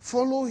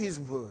 Follow His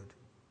word.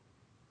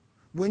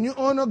 When you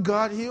honor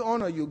God, He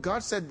honor you.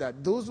 God said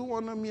that. Those who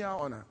honor me, I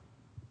honor.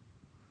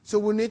 So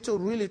we need to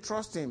really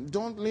trust Him.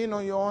 Don't lean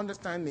on your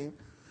understanding.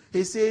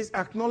 He says,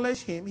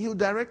 acknowledge Him. He'll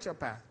direct your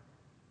path.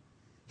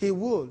 He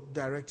will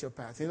direct your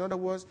path. In other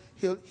words,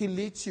 He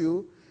leads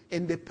you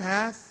in the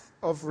path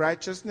of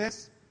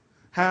righteousness.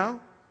 How?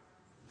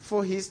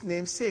 For His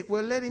name's sake.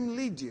 Well, let Him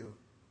lead you.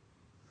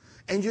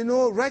 And you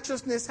know,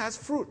 righteousness has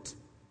fruit.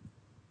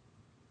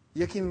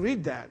 You can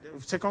read that.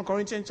 2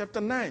 Corinthians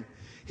chapter 9.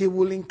 He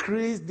will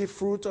increase the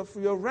fruit of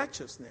your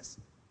righteousness.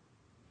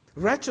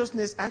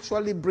 Righteousness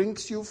actually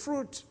brings you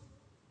fruit.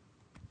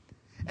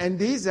 And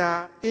these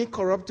are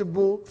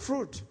incorruptible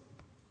fruit.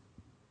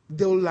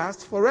 They'll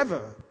last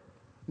forever.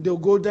 They'll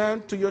go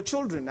down to your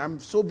children. I'm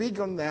so big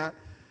on that.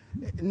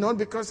 Not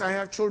because I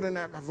have children.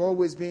 I've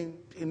always been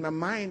in my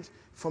mind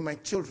for my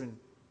children.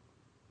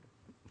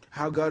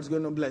 How God's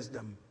going to bless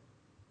them.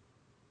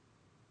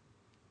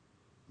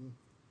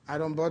 I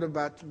don't bother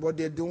about what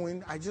they're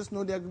doing. I just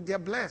know they're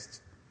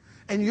blessed.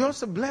 And you're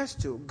also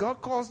blessed too.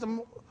 God calls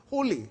them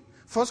holy.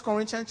 1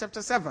 Corinthians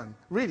chapter 7.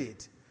 Read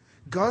it.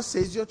 God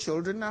says your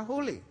children are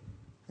holy.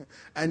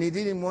 And He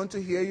didn't want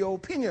to hear your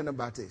opinion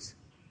about it.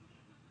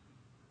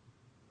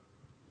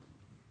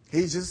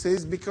 He just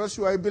says, because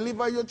you are a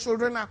believer, your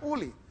children are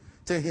holy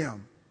to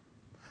Him.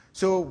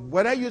 So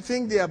whether you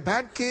think they are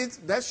bad kids,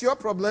 that's your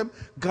problem.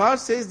 God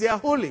says they are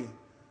holy.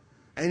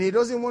 And He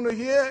doesn't want to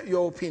hear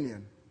your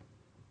opinion.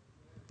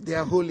 They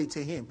are holy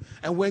to Him.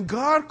 And when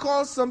God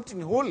calls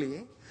something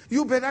holy,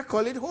 you better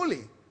call it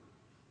holy.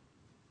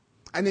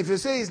 And if you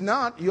say it's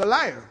not, you're a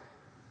liar.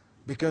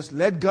 Because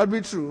let God be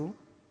true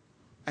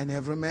and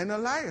every man a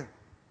liar.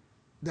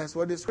 That's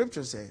what the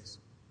scripture says.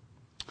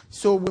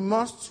 So we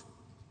must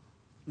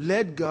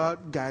let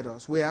God guide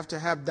us. We have to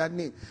have that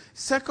need.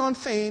 Second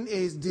thing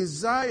is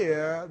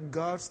desire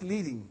God's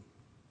leading.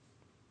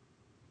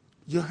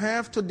 You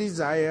have to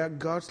desire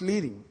God's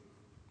leading.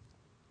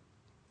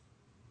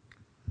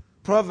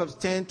 Proverbs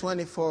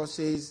 10:24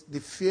 says, the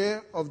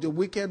fear of the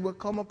wicked will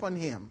come upon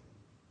him,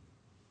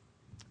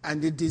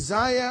 and the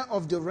desire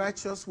of the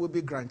righteous will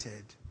be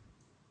granted.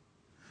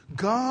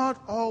 God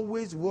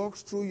always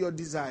works through your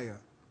desire.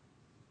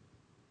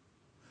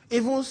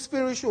 Even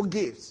spiritual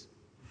gifts.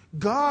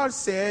 God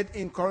said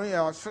in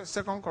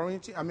 1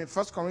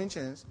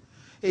 Corinthians,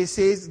 He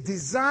says,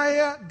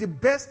 desire the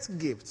best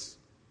gifts.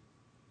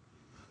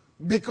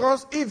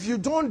 Because if you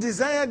don't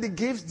desire the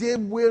gifts, they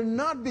will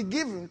not be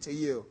given to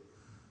you.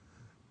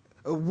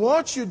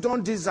 What you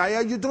don't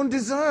desire, you don't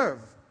deserve.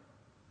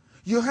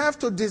 You have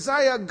to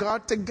desire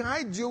God to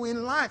guide you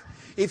in life.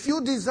 If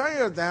you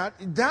desire that,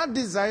 that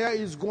desire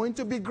is going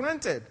to be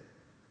granted.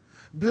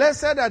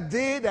 Blessed are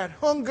they that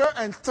hunger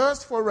and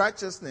thirst for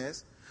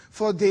righteousness,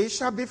 for they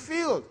shall be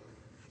filled.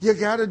 You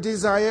got to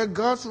desire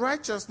God's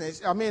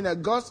righteousness,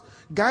 God's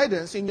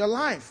guidance in your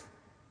life.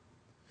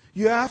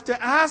 You have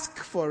to ask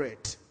for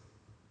it.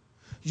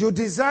 You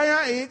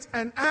desire it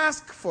and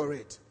ask for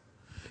it.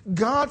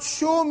 God,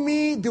 show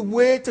me the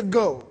way to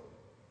go.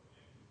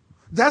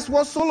 That's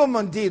what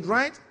Solomon did,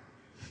 right?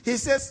 He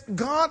says,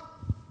 God,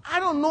 I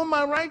don't know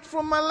my right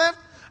from my left.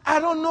 I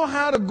don't know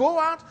how to go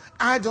out.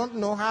 I don't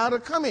know how to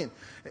come in.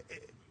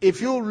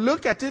 If you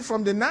look at it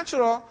from the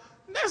natural,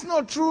 that's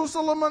not true,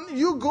 Solomon.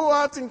 You go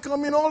out and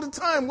come in all the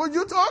time. What are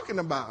you talking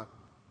about?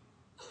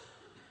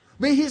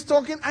 But he's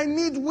talking, I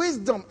need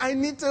wisdom. I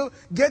need to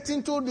get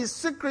into the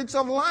secrets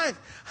of life.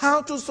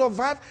 How to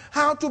survive,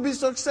 how to be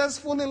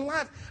successful in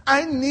life.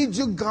 I need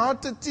you,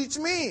 God, to teach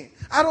me.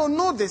 I don't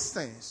know these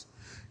things.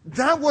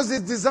 That was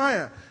his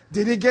desire.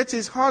 Did he get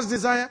his heart's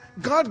desire?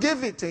 God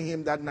gave it to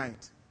him that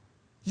night.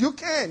 You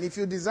can if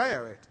you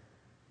desire it.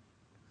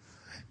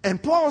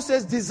 And Paul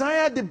says,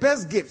 desire the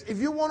best gifts. If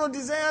you want to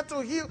desire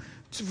to heal,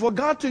 for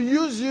God to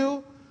use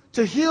you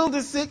to heal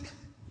the sick,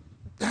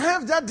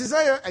 have that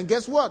desire. And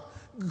guess what?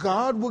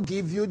 God will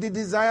give you the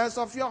desires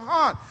of your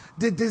heart.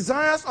 The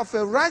desires of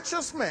a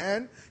righteous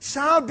man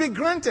shall be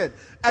granted.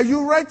 Are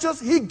you righteous?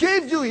 He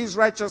gave you his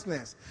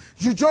righteousness.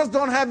 You just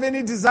don't have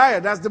any desire.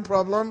 That's the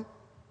problem.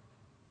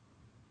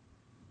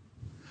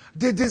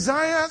 The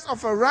desires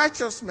of a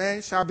righteous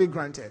man shall be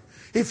granted.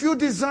 If you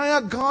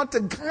desire God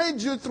to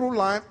guide you through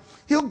life,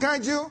 He'll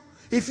guide you.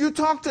 If you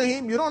talk to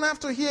Him, you don't have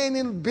to hear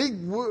any big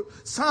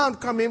sound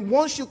coming.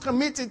 Once you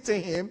commit it to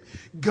Him,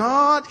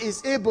 God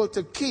is able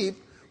to keep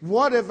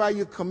whatever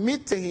you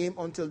commit to Him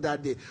until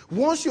that day.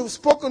 Once you've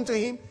spoken to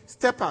Him,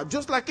 step out,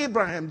 just like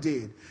Abraham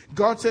did.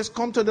 God says,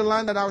 come to the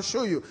land that I'll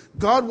show you.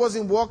 God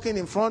wasn't walking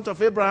in front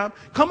of Abraham.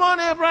 Come on,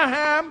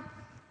 Abraham.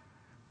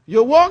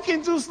 You're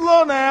walking too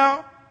slow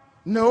now.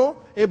 No,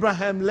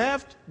 Abraham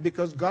left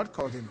because God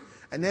called him.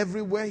 And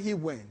everywhere he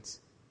went,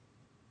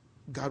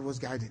 God was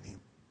guiding him.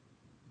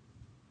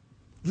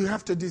 You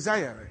have to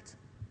desire it.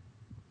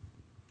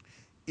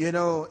 You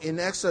know, in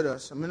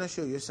Exodus, I'm going to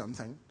show you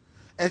something.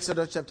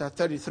 Exodus chapter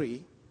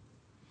 33,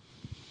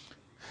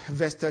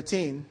 verse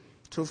 13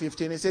 through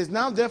 15. It says,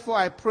 now therefore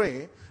I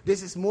pray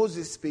This is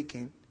Moses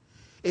speaking.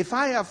 If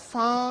I have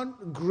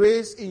found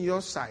grace in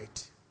your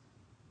sight,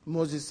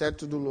 Moses said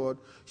to the Lord,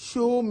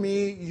 show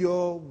me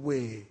your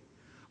way.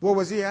 What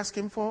was he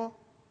asking for?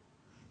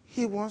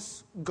 He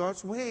wants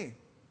God's way.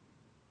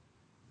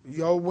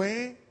 Your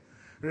way.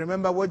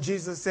 Remember what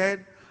Jesus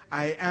said?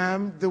 I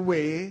am the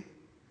way,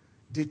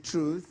 the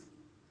truth,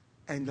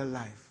 and the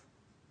life.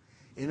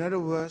 In other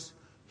words,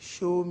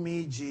 show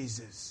me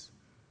Jesus.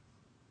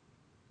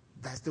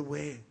 That's the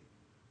way.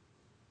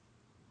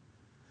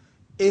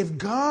 If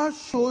God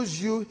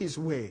shows you his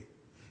way,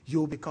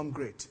 you'll become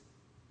great.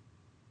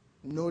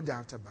 No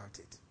doubt about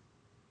it.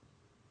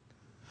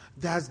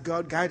 That's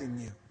God guiding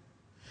you.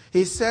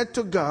 He said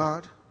to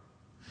God,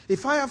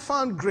 if I have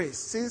found grace,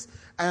 since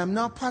I am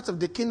now part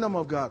of the kingdom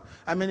of God,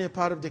 I'm a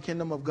part of the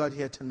kingdom of God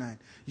here tonight.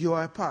 You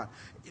are a part.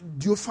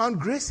 You found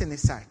grace in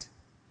his sight.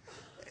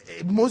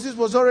 Moses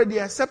was already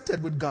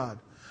accepted with God.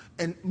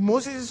 And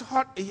Moses'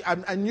 heart,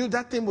 I knew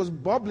that thing was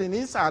bubbling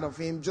inside of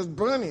him, just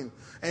burning.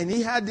 And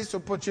he had this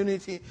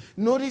opportunity.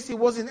 Notice he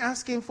wasn't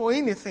asking for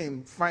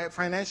anything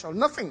financial,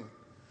 nothing.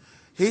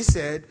 He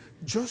said,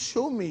 just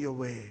show me your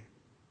way.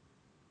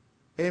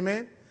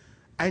 Amen?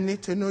 I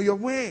need to know your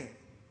way.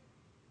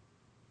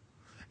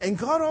 And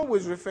God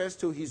always refers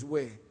to his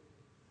way.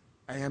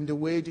 I am the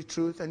way, the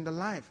truth, and the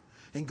life.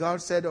 And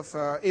God said of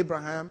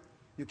Abraham,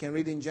 you can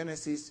read in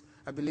Genesis,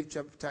 I believe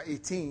chapter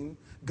 18,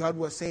 God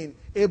was saying,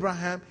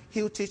 Abraham,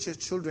 he'll teach his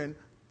children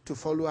to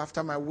follow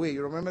after my way.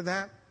 You remember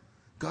that?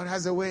 God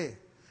has a way.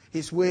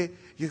 His way,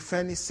 you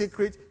find his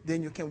secret,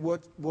 then you can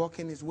walk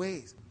in his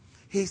ways.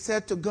 He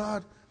said to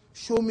God,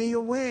 show me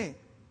your way,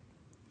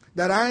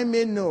 that I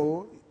may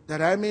know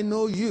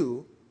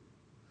you,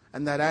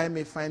 and that I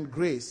may find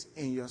grace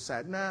in your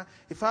sight. Now,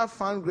 if I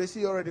found grace,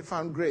 he already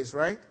found grace,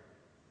 right?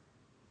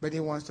 But he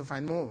wants to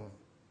find more.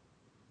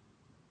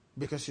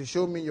 Because you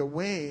show me your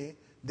way,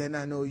 then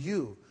I know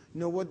you. You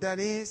know what that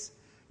is?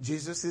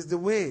 Jesus is the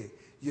way.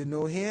 You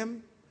know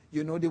him,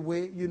 you know the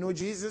way, you know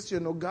Jesus,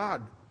 you know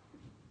God.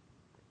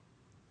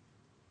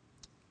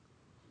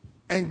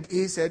 And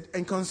he said,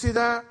 and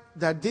consider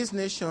that this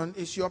nation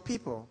is your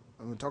people.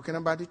 And we're talking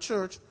about the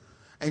church.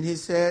 And he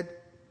said,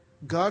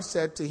 God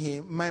said to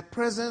him, my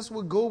presence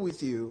will go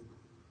with you,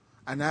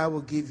 and I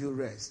will give you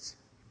rest.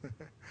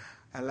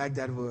 I like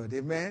that word.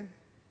 Amen?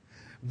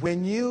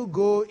 When you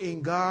go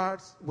in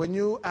God's, when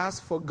you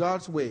ask for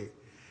God's way,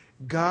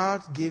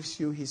 God gives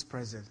you his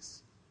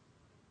presence.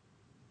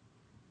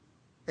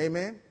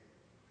 Amen?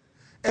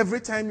 Every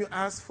time you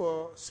ask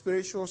for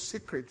spiritual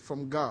secret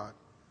from God,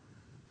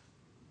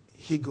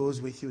 he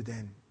goes with you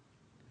then.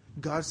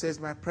 God says,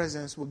 my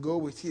presence will go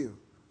with you.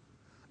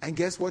 And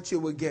guess what you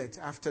will get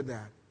after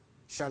that?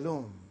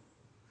 Shalom.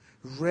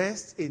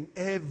 Rest in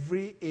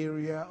every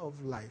area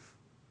of life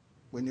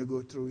when you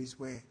go through his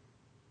way.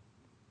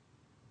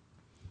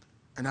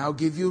 And I'll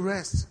give you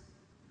rest.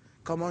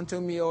 Come unto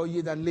me, all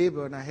ye that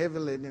labor and are heavy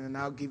laden, and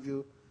I'll give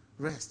you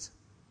rest.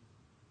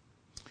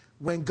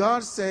 When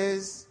God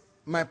says,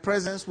 my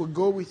presence will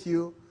go with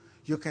you,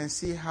 you can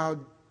see how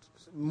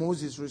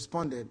Moses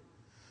responded.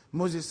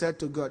 Moses said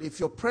to God,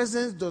 if your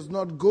presence does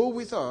not go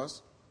with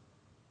us,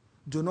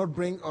 do not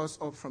bring us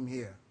up from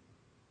here.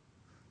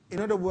 In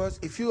other words,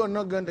 if you are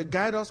not going to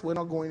guide us, we're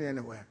not going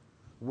anywhere.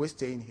 We're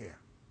staying here.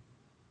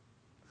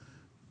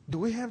 Do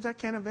we have that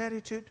kind of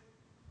attitude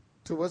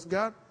towards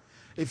God?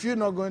 If you're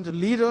not going to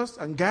lead us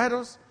and guide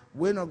us,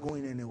 we're not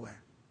going anywhere.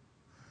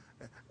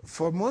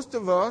 For most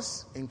of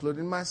us,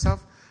 including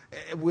myself,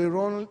 we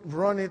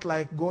run it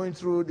like going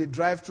through the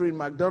drive-thru in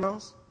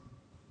McDonald's.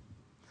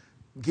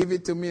 Give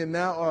it to me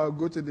now, or I'll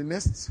go to the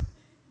next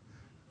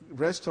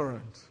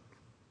restaurant.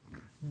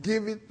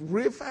 Give it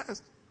real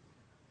fast.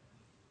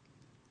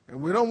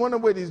 And we don't want to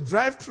wait. It's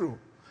drive-thru.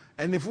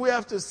 And if we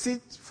have to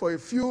sit for a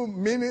few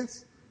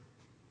minutes,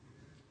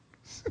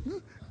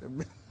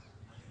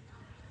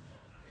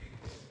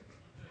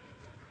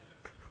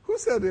 who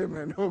said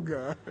amen? Oh,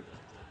 God.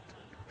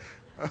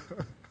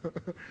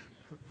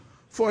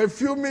 For a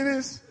few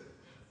minutes,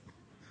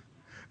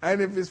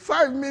 and if it's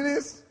 5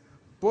 minutes,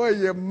 boy,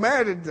 you're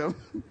mad at them.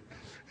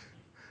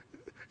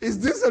 Is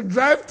this a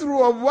drive-thru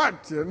or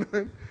what? You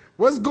know?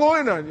 What's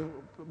going on?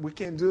 We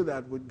can't do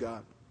that with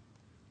God.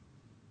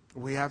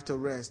 We have to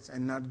rest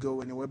and not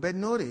go anywhere. But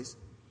notice,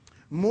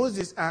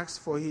 Moses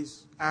asked for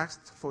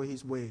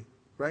his way,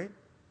 right?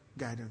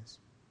 Guidance.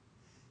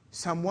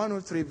 Psalm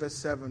 103, verse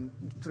 7.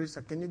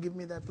 Teresa, can you give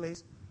me that,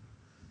 please?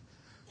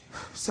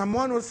 Psalm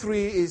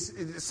 103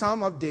 is the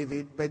Psalm of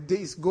David, but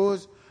this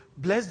goes,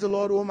 bless the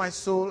Lord, O my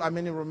soul. I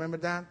mean, you remember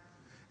that?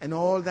 And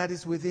all that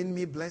is within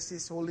me, bless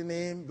his holy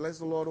name. Bless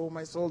the Lord, O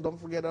my soul. Don't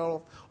forget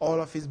all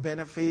of his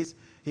benefits.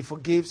 He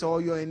forgives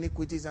all your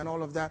iniquities and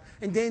all of that.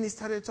 And then he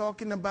started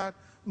talking about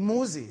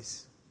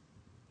Moses.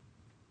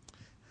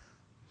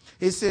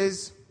 He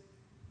says,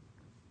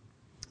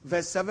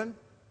 verse 7,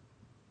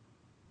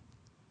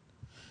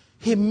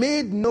 he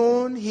made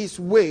known his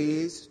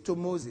ways to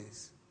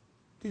Moses.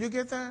 Did you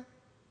get that?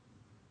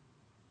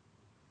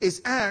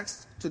 It's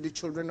asked to the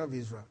children of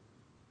Israel.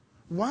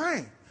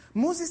 Why?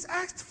 Moses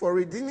asked for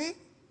it, didn't he?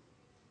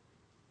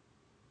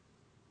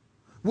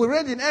 We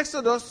read in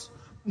Exodus,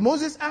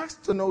 Moses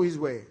asked to know his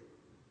way.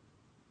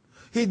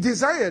 He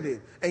desired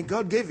it, and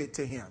God gave it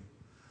to him.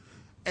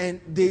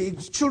 And the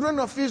children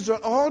of Israel,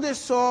 all they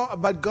saw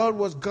about God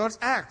was God's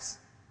acts.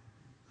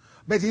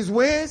 But his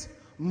ways,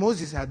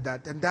 Moses had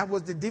that, and that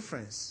was the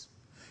difference.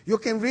 You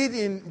can read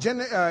in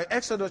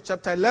Exodus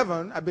chapter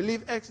 11, I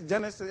believe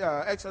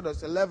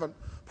Exodus 11,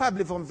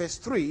 probably from verse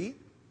 3.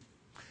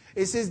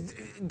 It says,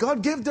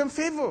 God gave them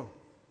favor.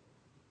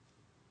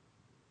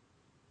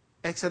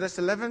 Exodus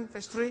 11,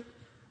 verse 3.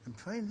 I'm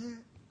trying there.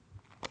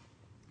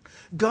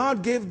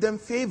 God gave them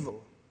favor.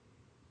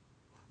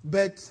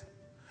 But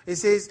it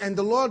says, and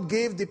the Lord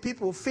gave the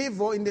people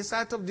favor in the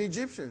sight of the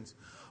Egyptians.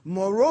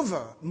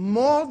 Moreover,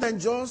 more than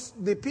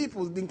just the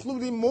people,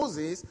 including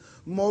Moses,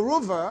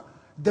 moreover,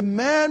 the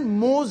man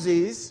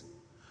Moses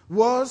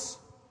was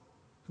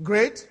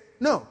great?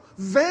 No,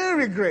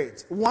 very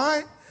great.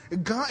 Why?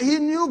 He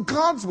knew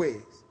God's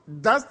ways.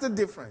 That's the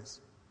difference.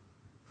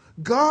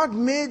 God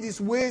made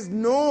his ways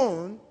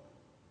known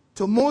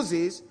to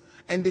Moses,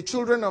 and the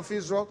children of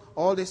Israel,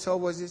 all they saw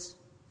was his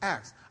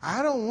acts.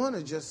 I don't want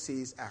to just see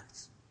his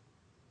acts.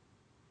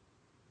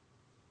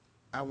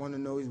 I want to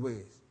know his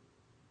ways.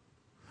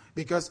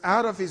 Because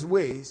out of his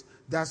ways,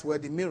 that's where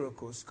the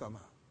miracles come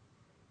out.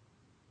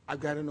 I've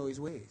got to know his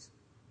ways.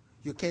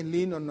 You can't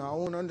lean on our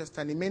own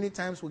understanding. Many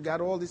times we got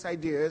all these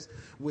ideas,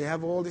 we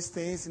have all these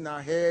things in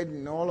our head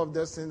and all of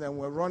those things, and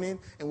we're running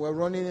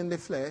in the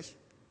flesh.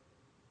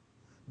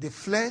 The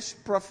flesh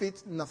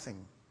profits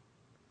nothing.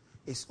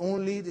 It's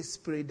only the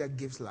Spirit that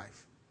gives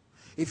life.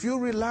 If you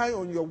rely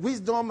on your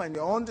wisdom and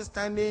your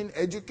understanding,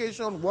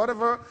 education,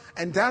 whatever,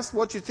 and that's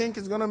what you think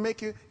is going to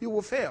make you, you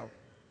will fail.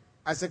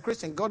 As a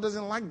Christian, God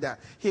doesn't like that.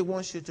 He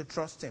wants you to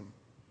trust him.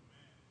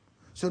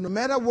 So no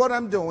matter what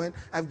I'm doing,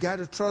 I've got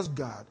to trust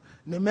God.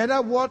 No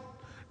matter what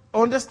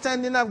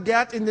understanding I've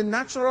got in the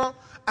natural,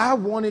 I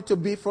want it to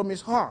be from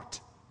his heart.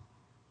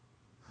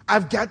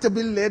 I've got to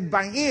be led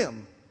by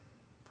him,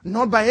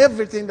 not by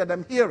everything that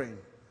I'm hearing.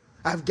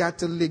 I've got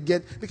to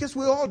get, because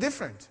we're all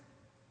different.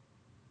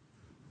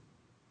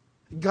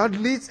 God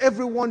leads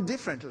everyone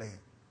differently.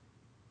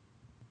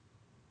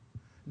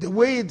 The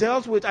way he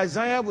dealt with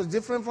Isaiah was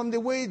different from the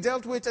way he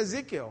dealt with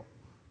Ezekiel.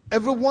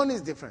 Everyone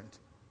is different.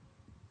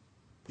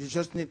 You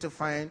just need to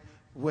find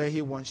where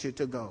he wants you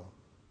to go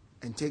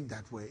and take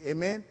that way.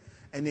 Amen?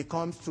 And it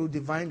comes through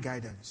divine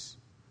guidance,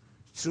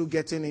 through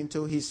getting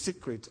into his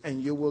secret,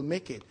 and you will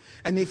make it.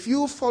 And if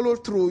you follow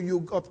through,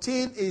 you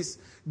obtain his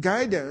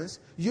guidance,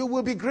 you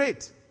will be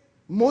great.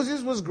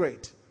 Moses was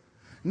great.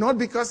 Not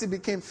because he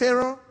became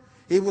Pharaoh,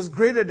 he was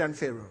greater than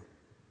Pharaoh.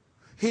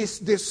 The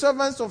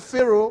servants of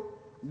Pharaoh,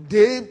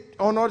 they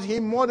honored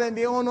him more than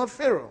they honored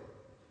Pharaoh.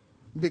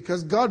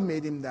 Because God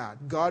made him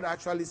that. God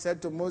actually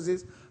said to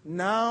Moses,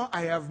 now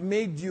I have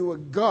made you a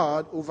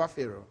God over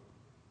Pharaoh.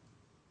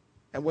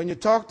 And when you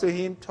talk to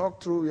him,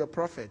 talk through your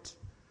prophet.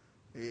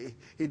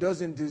 He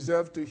doesn't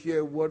deserve to hear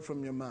a word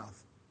from your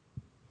mouth.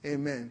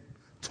 Amen.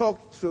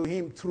 Talk to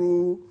him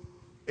through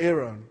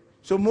Aaron.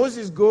 So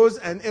Moses goes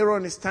and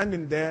Aaron is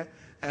standing there,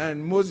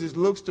 and Moses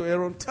looks to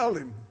Aaron, tell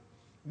him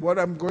what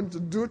I'm going to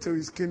do to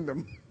his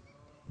kingdom.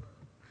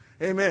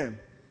 Amen.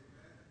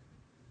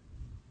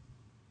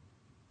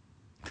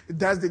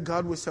 That's the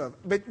God we serve.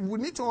 But we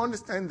need to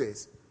understand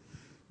this.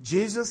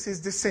 Jesus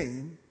is the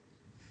same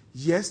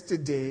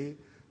yesterday,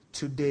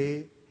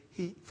 today,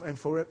 and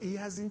forever. He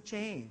hasn't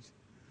changed.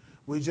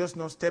 We're just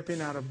not stepping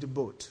out of the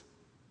boat.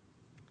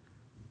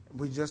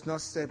 We're just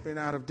not stepping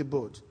out of the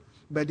boat.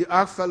 But the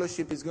Ark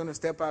Fellowship is going to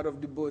step out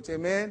of the boat.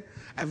 Amen.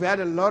 I've had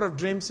a lot of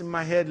dreams in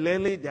my head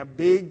lately. They're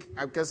big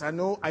because I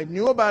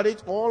knew about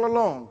it all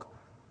along.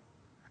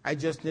 I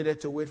just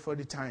needed to wait for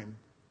the time.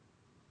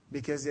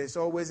 Because there's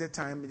always a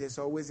time, there's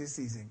always a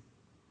season.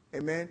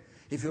 Amen.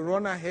 If you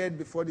run ahead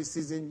before the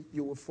season,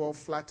 you will fall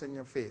flat on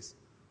your face.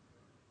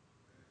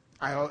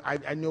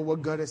 I know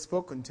what God has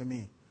spoken to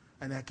me.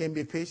 And I can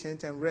be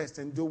patient and rest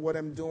and do what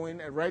I'm doing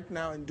right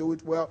now and do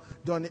it well.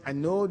 I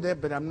know that,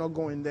 but I'm not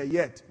going there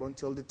yet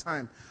until the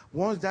time.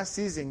 Once that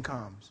season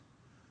comes,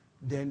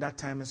 then that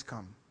time has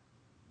come.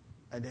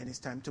 And then it's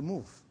time to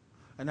move.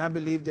 And I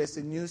believe there's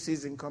a new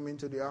season coming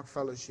to the Ark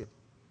Fellowship.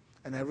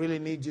 And I really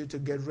need you to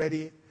get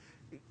ready.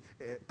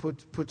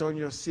 Put on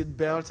your seat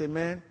belt,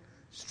 amen.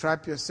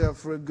 Strap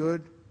yourself real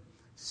good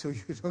so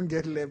you don't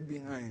get left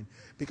behind.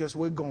 Because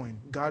we're going.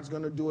 God's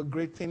going to do a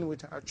great thing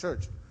with our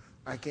church.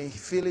 I can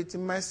feel it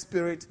in my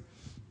spirit.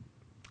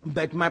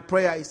 But my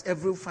prayer is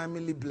every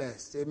family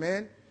blessed.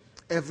 Amen?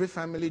 Every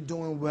family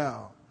doing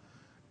well.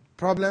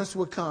 Problems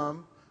will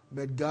come,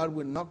 but God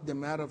will knock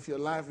them out of your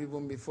life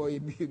even before you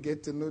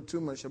get to know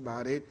too much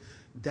about it.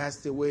 That's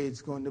the way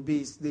it's going to be.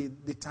 It's the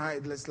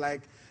time, it's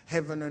like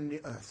heaven on the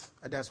earth.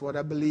 That's what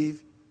I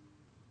believe.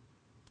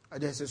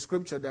 There's a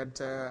scripture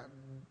that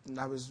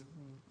I was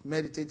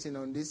meditating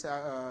on this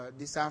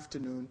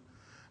afternoon,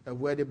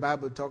 where the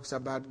Bible talks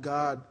about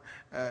God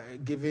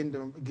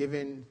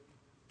giving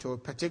to a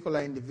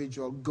particular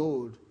individual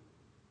gold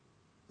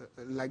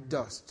like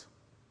dust.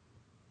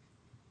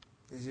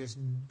 It's just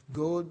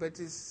gold, but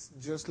it's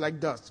just like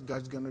dust.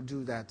 God's going to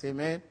do that.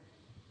 Amen?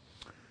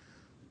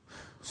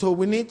 So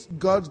we need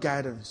God's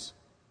guidance.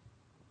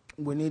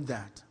 We need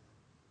that.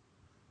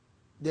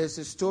 There's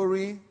a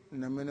story,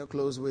 and I'm going to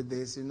close with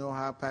this. You know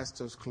how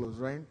pastors close,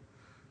 right?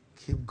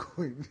 Keep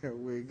going that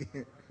way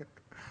again.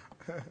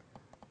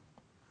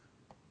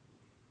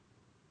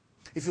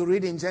 If you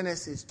read in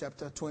Genesis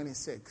chapter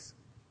 26,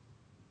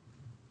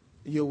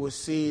 you will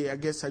see, I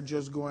guess I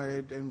just go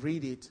ahead and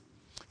read it.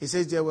 It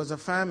says there was a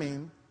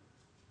famine,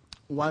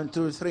 1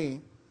 through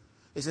 3.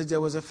 It says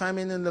there was a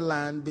famine in the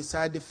land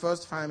beside the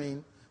first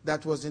famine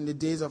that was in the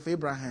days of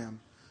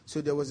Abraham.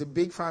 So there was a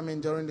big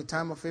famine during the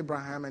time of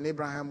Abraham, and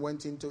Abraham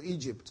went into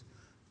Egypt.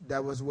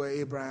 That was where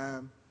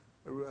Abraham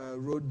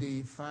wrote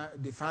the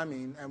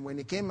famine. And when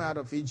he came out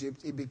of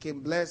Egypt, he became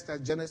blessed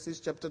at Genesis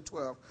chapter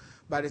 12.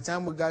 By the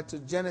time we got to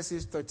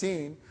Genesis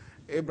 13,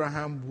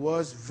 Abraham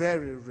was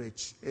very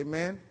rich.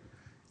 Amen?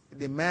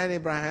 The man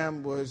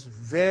Abraham was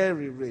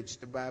very rich,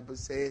 the Bible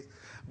says.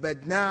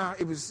 But now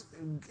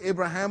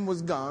Abraham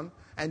was gone,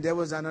 and there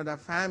was another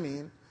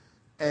famine.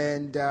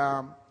 And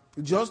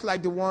just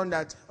like the one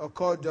that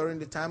occurred during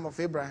the time of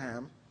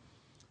Abraham,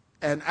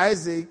 and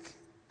Isaac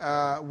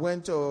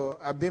went to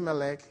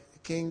Abimelech,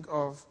 king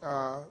of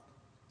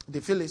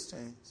the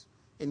Philistines,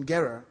 in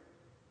Gerar.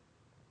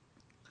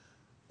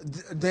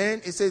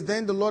 Then it says,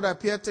 then the Lord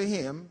appeared to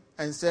him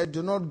and said,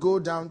 do not go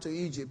down to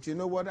Egypt. You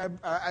know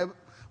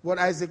what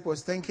Isaac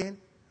was thinking?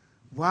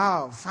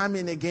 Wow,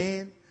 famine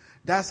again.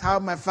 That's how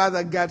my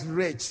father got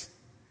rich.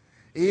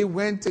 He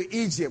went to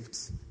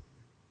Egypt.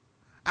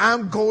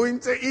 I'm going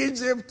to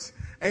Egypt.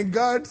 And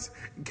God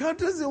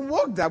doesn't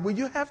work that way.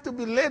 You have to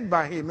be led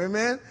by him.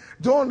 Amen.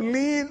 Don't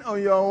lean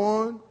on your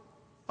own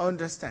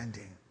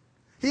understanding.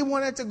 He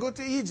wanted to go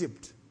to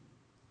Egypt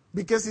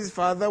because his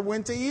father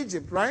went to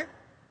Egypt, right?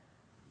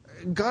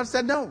 God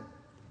said, no,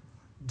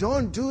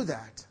 don't do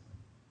that.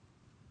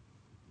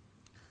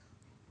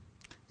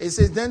 It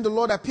says, then the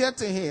Lord appeared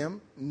to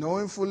him,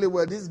 knowing fully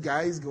well this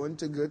guy is going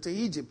to go to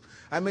Egypt.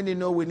 How many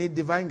know we need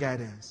divine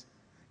guidance?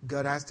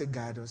 God has to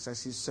guide us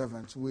as his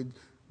servants. We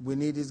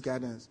need his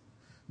guidance.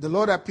 The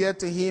Lord appeared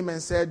to him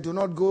and said, do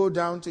not go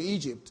down to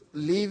Egypt.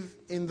 Live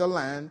in the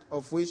land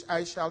of which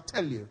I shall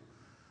tell you.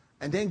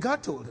 And then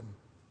God told him,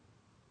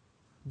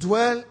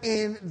 dwell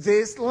in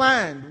this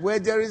land where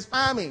there is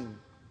famine.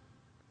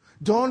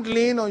 Don't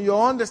lean on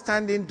your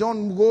understanding.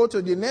 Don't go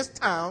to the next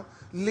town.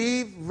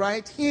 Live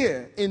right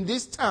here in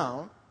this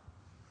town.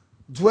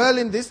 Dwell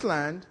in this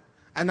land,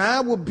 and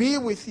I will be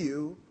with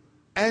you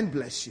and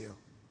bless you.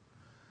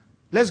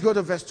 Let's go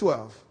to verse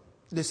 12,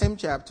 the same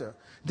chapter.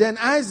 Then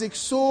Isaac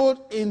sowed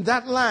in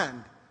that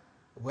land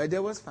where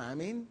there was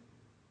famine,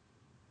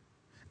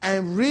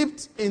 and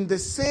reaped in the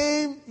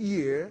same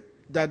year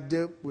that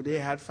they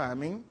had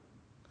famine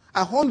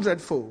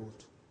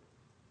 100-fold.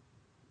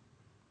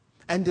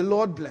 And the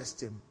Lord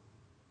blessed him.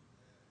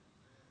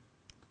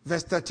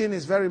 Verse 13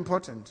 is very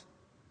important.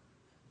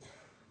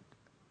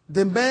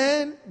 The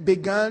man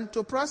began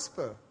to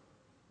prosper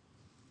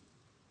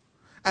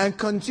and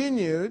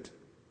continued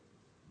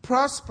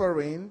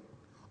prospering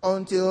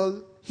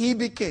until he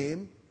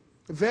became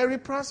very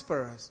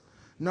prosperous.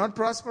 Not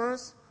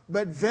prosperous,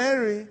 but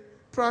very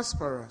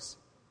prosperous.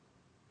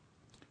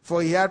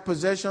 For he had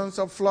possessions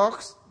of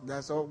flocks,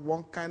 that's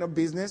one kind of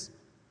business,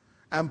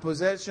 and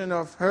possession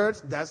of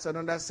herds, that's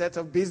another set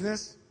of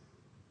business,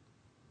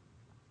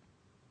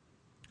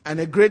 and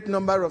a great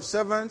number of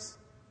servants.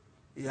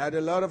 He had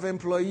a lot of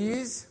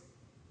employees.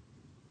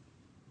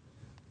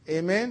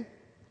 Amen.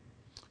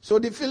 So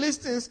the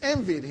Philistines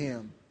envied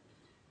him.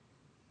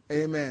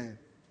 Amen.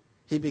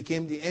 He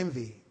became the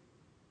envy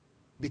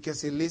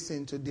because he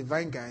listened to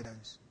divine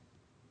guidance.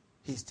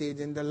 He stayed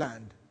in the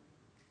land,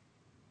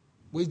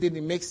 which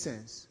didn't make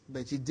sense,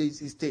 but he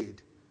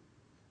stayed.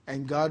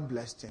 And God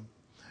blessed him.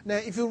 Now,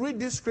 if you read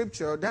this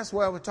scripture, that's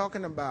why we're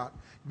talking about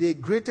the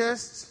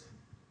greatest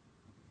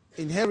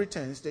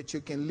inheritance that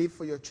you can leave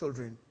for your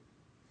children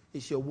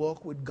is your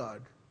walk with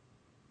God.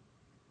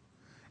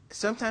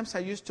 Sometimes I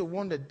used to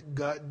wonder,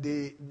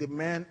 the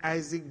man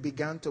Isaac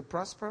began to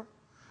prosper.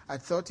 I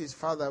thought his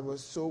father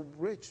was so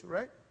rich,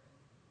 right?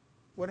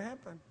 What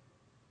happened?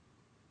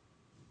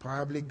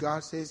 Probably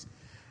God says,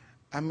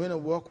 I'm going to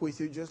walk with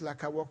you just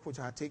like I walk with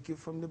you. I'll take you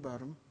from the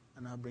bottom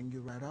and I'll bring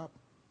you right up.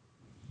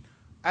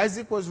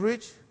 Isaac was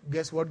rich.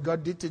 Guess what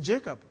God did to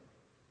Jacob?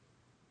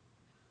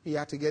 He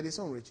had to get his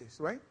own riches,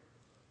 right?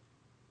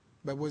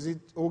 But was it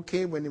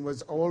okay when it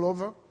was all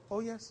over? Oh,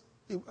 yes,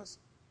 it was.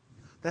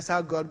 That's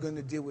how God's going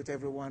to deal with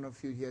every one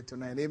of you here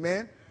tonight.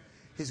 Amen?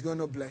 He's going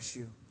to bless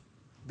you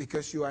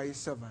because you are his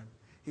servant.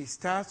 He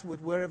starts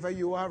with wherever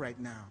you are right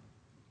now.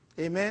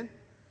 Amen?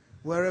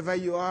 Wherever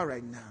you are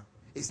right now.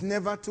 It's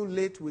never too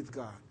late with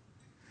God.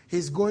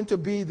 He's going to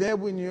be there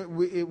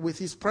with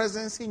his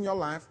presence in your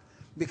life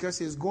because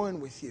he's going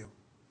with you.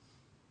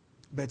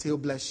 But he'll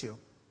bless you.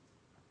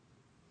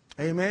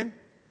 Amen?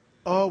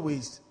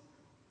 Always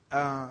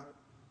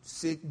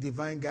seek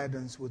divine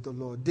guidance with the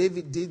Lord.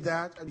 David did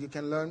that. You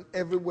can learn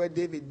everywhere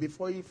David,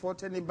 before he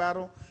fought any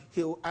battle,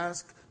 he'll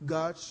ask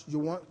God,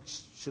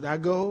 should I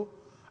go?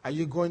 Are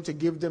you going to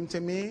give them to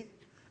me?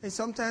 And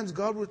sometimes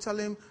God will tell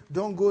him,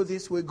 don't go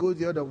this way, go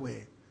the other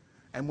way.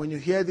 And when you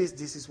hear this,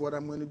 this is what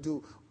I'm going to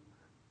do.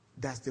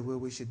 That's the way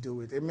we should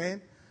do it.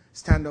 Amen?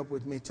 Stand up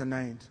with me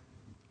tonight.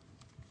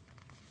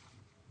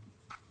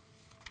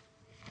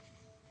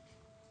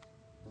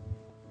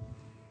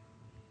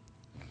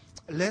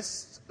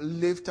 Let's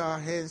lift our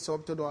hands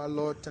up to our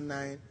Lord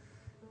tonight.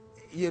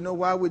 You know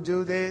why we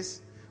do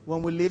this?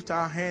 When we lift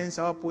our hands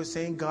up, we're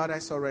saying, God, I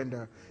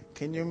surrender.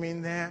 Can you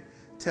mean that?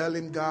 Tell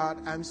him, God,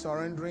 I'm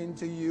surrendering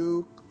to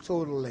you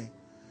totally.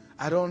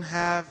 I don't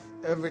have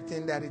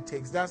everything that it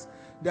takes.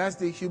 That's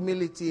the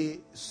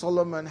humility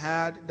Solomon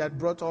had that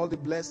brought all the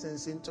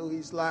blessings into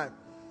his life.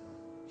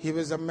 He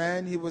was a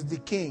man, he was the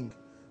king.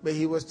 But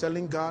he was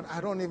telling God,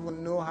 I don't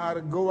even know how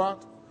to go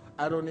out.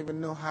 I don't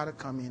even know how to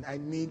come in. I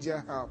need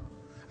your help.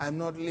 I'm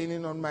not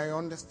leaning on my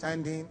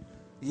understanding.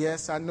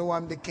 Yes, I know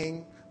I'm the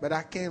king, but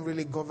I can't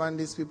really govern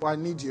these people. I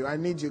need you. I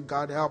need you,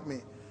 God, help me.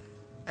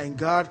 And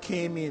God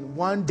came in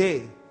one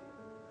day.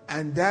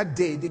 And that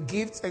day, the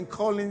gifts and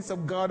callings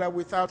of God are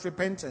without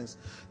repentance.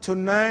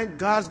 Tonight,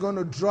 God's going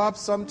to drop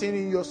something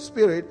in your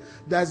spirit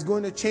that's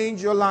going to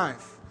change your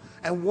life.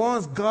 And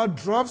once God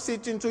drops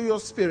it into your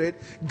spirit,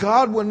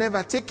 God will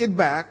never take it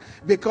back,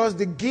 because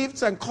the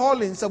gifts and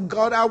callings of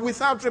God are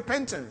without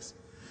repentance.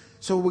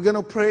 So we're going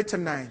to pray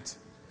tonight.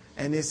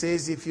 And it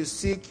says, if you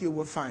seek, you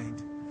will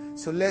find.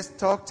 So let's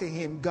talk to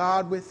him.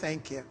 God, we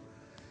thank you.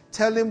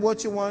 Tell him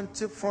what you want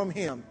from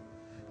him.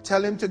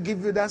 Tell him to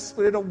give you that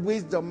spirit of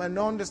wisdom and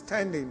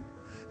understanding,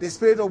 the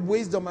spirit of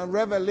wisdom and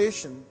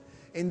revelation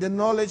in the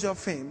knowledge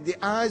of him, the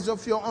eyes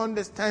of your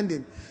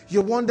understanding.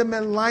 You want them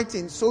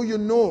enlightened so you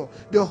know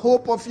the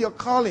hope of your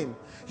calling.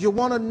 You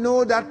want to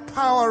know that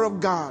power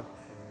of God.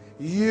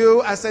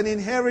 You, as an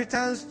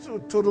inheritance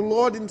to the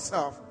Lord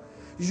himself,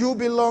 you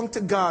belong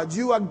to God.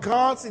 You are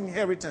God's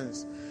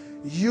inheritance.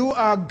 You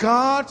are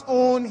God's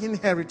own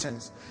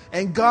inheritance.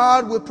 And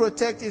God will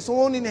protect his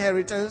own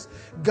inheritance.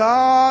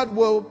 God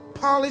will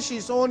polish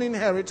his own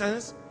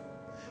inheritance.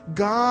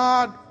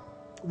 God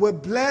will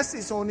bless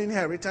his own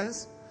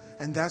inheritance.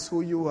 And that's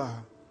who you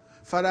are.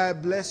 Father, I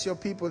bless your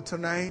people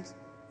tonight.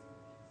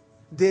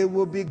 They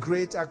will be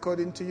great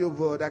according to your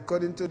word,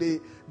 according to the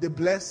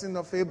blessing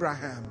of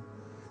Abraham,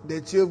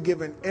 that you have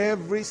given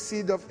every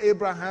seed of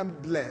Abraham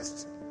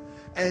blessed.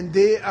 And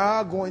they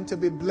are going to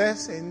be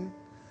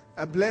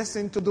a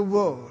blessing to the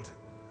world.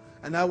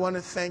 And I want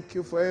to thank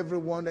you for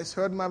everyone that's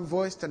heard my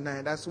voice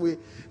tonight as we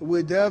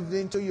delved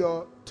into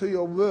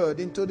your word,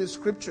 into the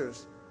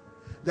scriptures,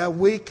 that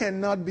we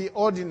cannot be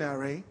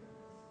ordinary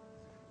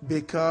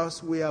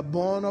because we are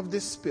born of the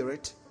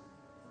Spirit.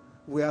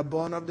 We are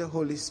born of the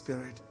Holy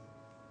Spirit.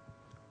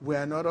 We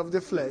are not of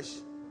the flesh,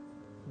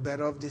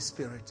 but of the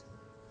Spirit.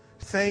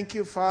 Thank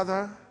you,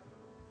 Father.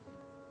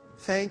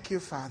 Thank you,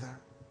 Father.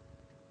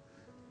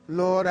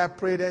 Lord, I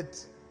pray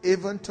that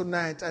even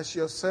tonight, as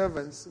your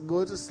servants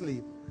go to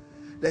sleep,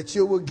 that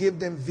you will give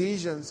them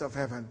visions of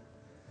heaven,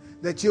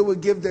 that you will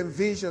give them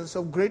visions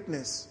of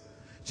greatness,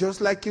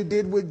 just like you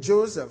did with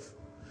Joseph.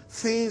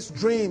 Things,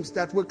 dreams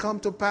that will come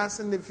to pass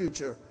in the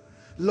future.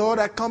 Lord,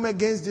 I come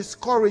against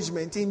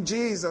discouragement in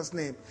Jesus'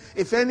 name.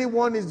 If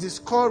anyone is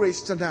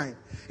discouraged tonight,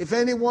 if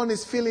anyone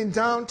is feeling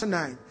down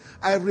tonight,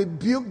 I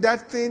rebuke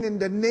that thing in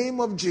the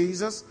name of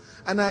Jesus,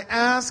 and I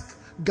ask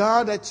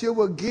God that you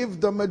will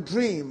give them a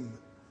dream,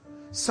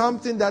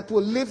 something that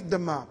will lift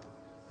them up,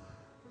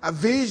 a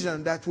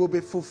vision that will be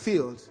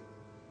fulfilled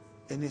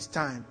in its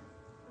time.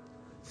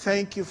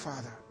 Thank you,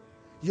 Father.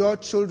 Your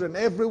children,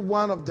 every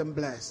one of them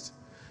blessed.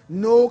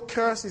 No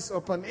curses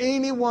upon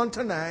anyone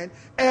tonight.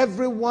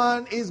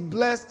 Everyone is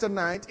blessed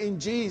tonight in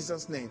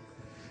Jesus' name.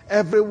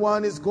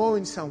 Everyone is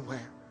going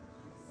somewhere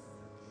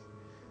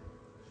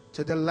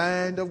to the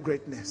land of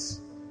greatness.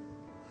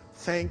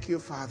 Thank you,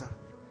 Father.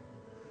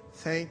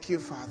 Thank you,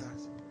 Father.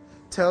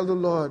 Tell the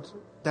Lord,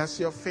 that's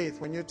your faith.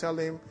 When you tell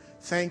him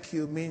thank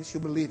you, means you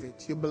believe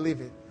it. You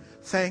believe it.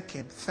 Thank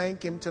him.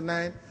 Thank him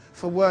tonight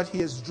for what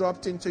he has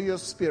dropped into your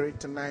spirit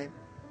tonight.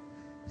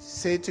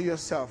 Say to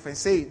yourself and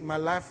say, my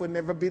life will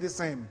never be the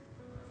same.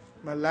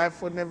 My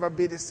life will never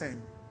be the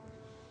same.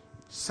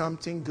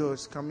 Something good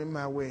is coming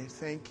my way.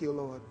 Thank you,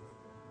 Lord.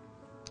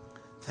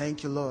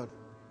 Thank you, Lord.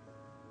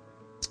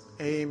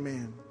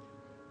 Amen.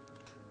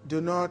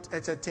 Do not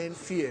entertain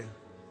fear.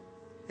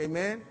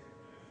 Amen.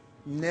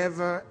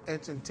 Never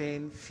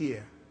entertain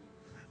fear.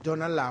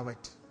 Don't allow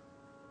it.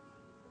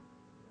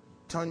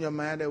 Turn your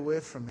mind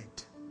away from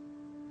it.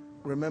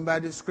 Remember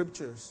the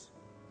scriptures.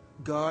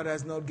 God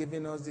has not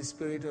given us the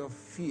spirit of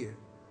fear,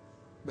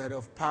 but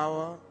of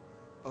power,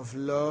 of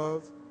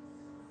love,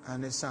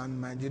 and a sound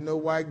mind. You know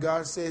why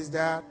God says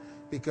that?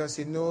 Because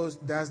he knows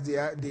that's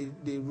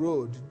the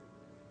road,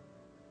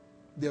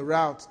 the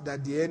route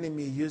that the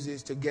enemy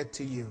uses to get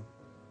to you.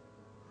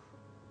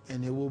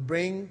 And it will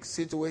bring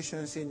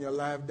situations in your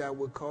life that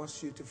will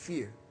cause you to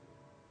fear.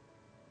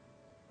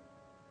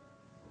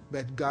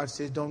 But God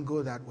says, don't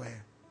go that way.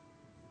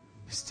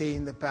 Stay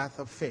in the path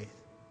of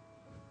faith.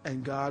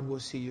 And God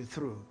will see you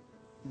through.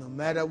 No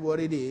matter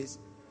what it is,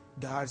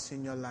 God's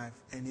in your life.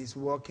 And he's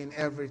working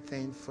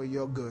everything for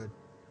your good.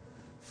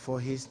 for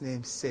his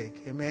name's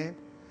sake. Amen.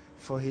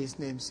 For his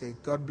name's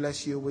sake. God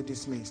bless you. We're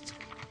dismissed.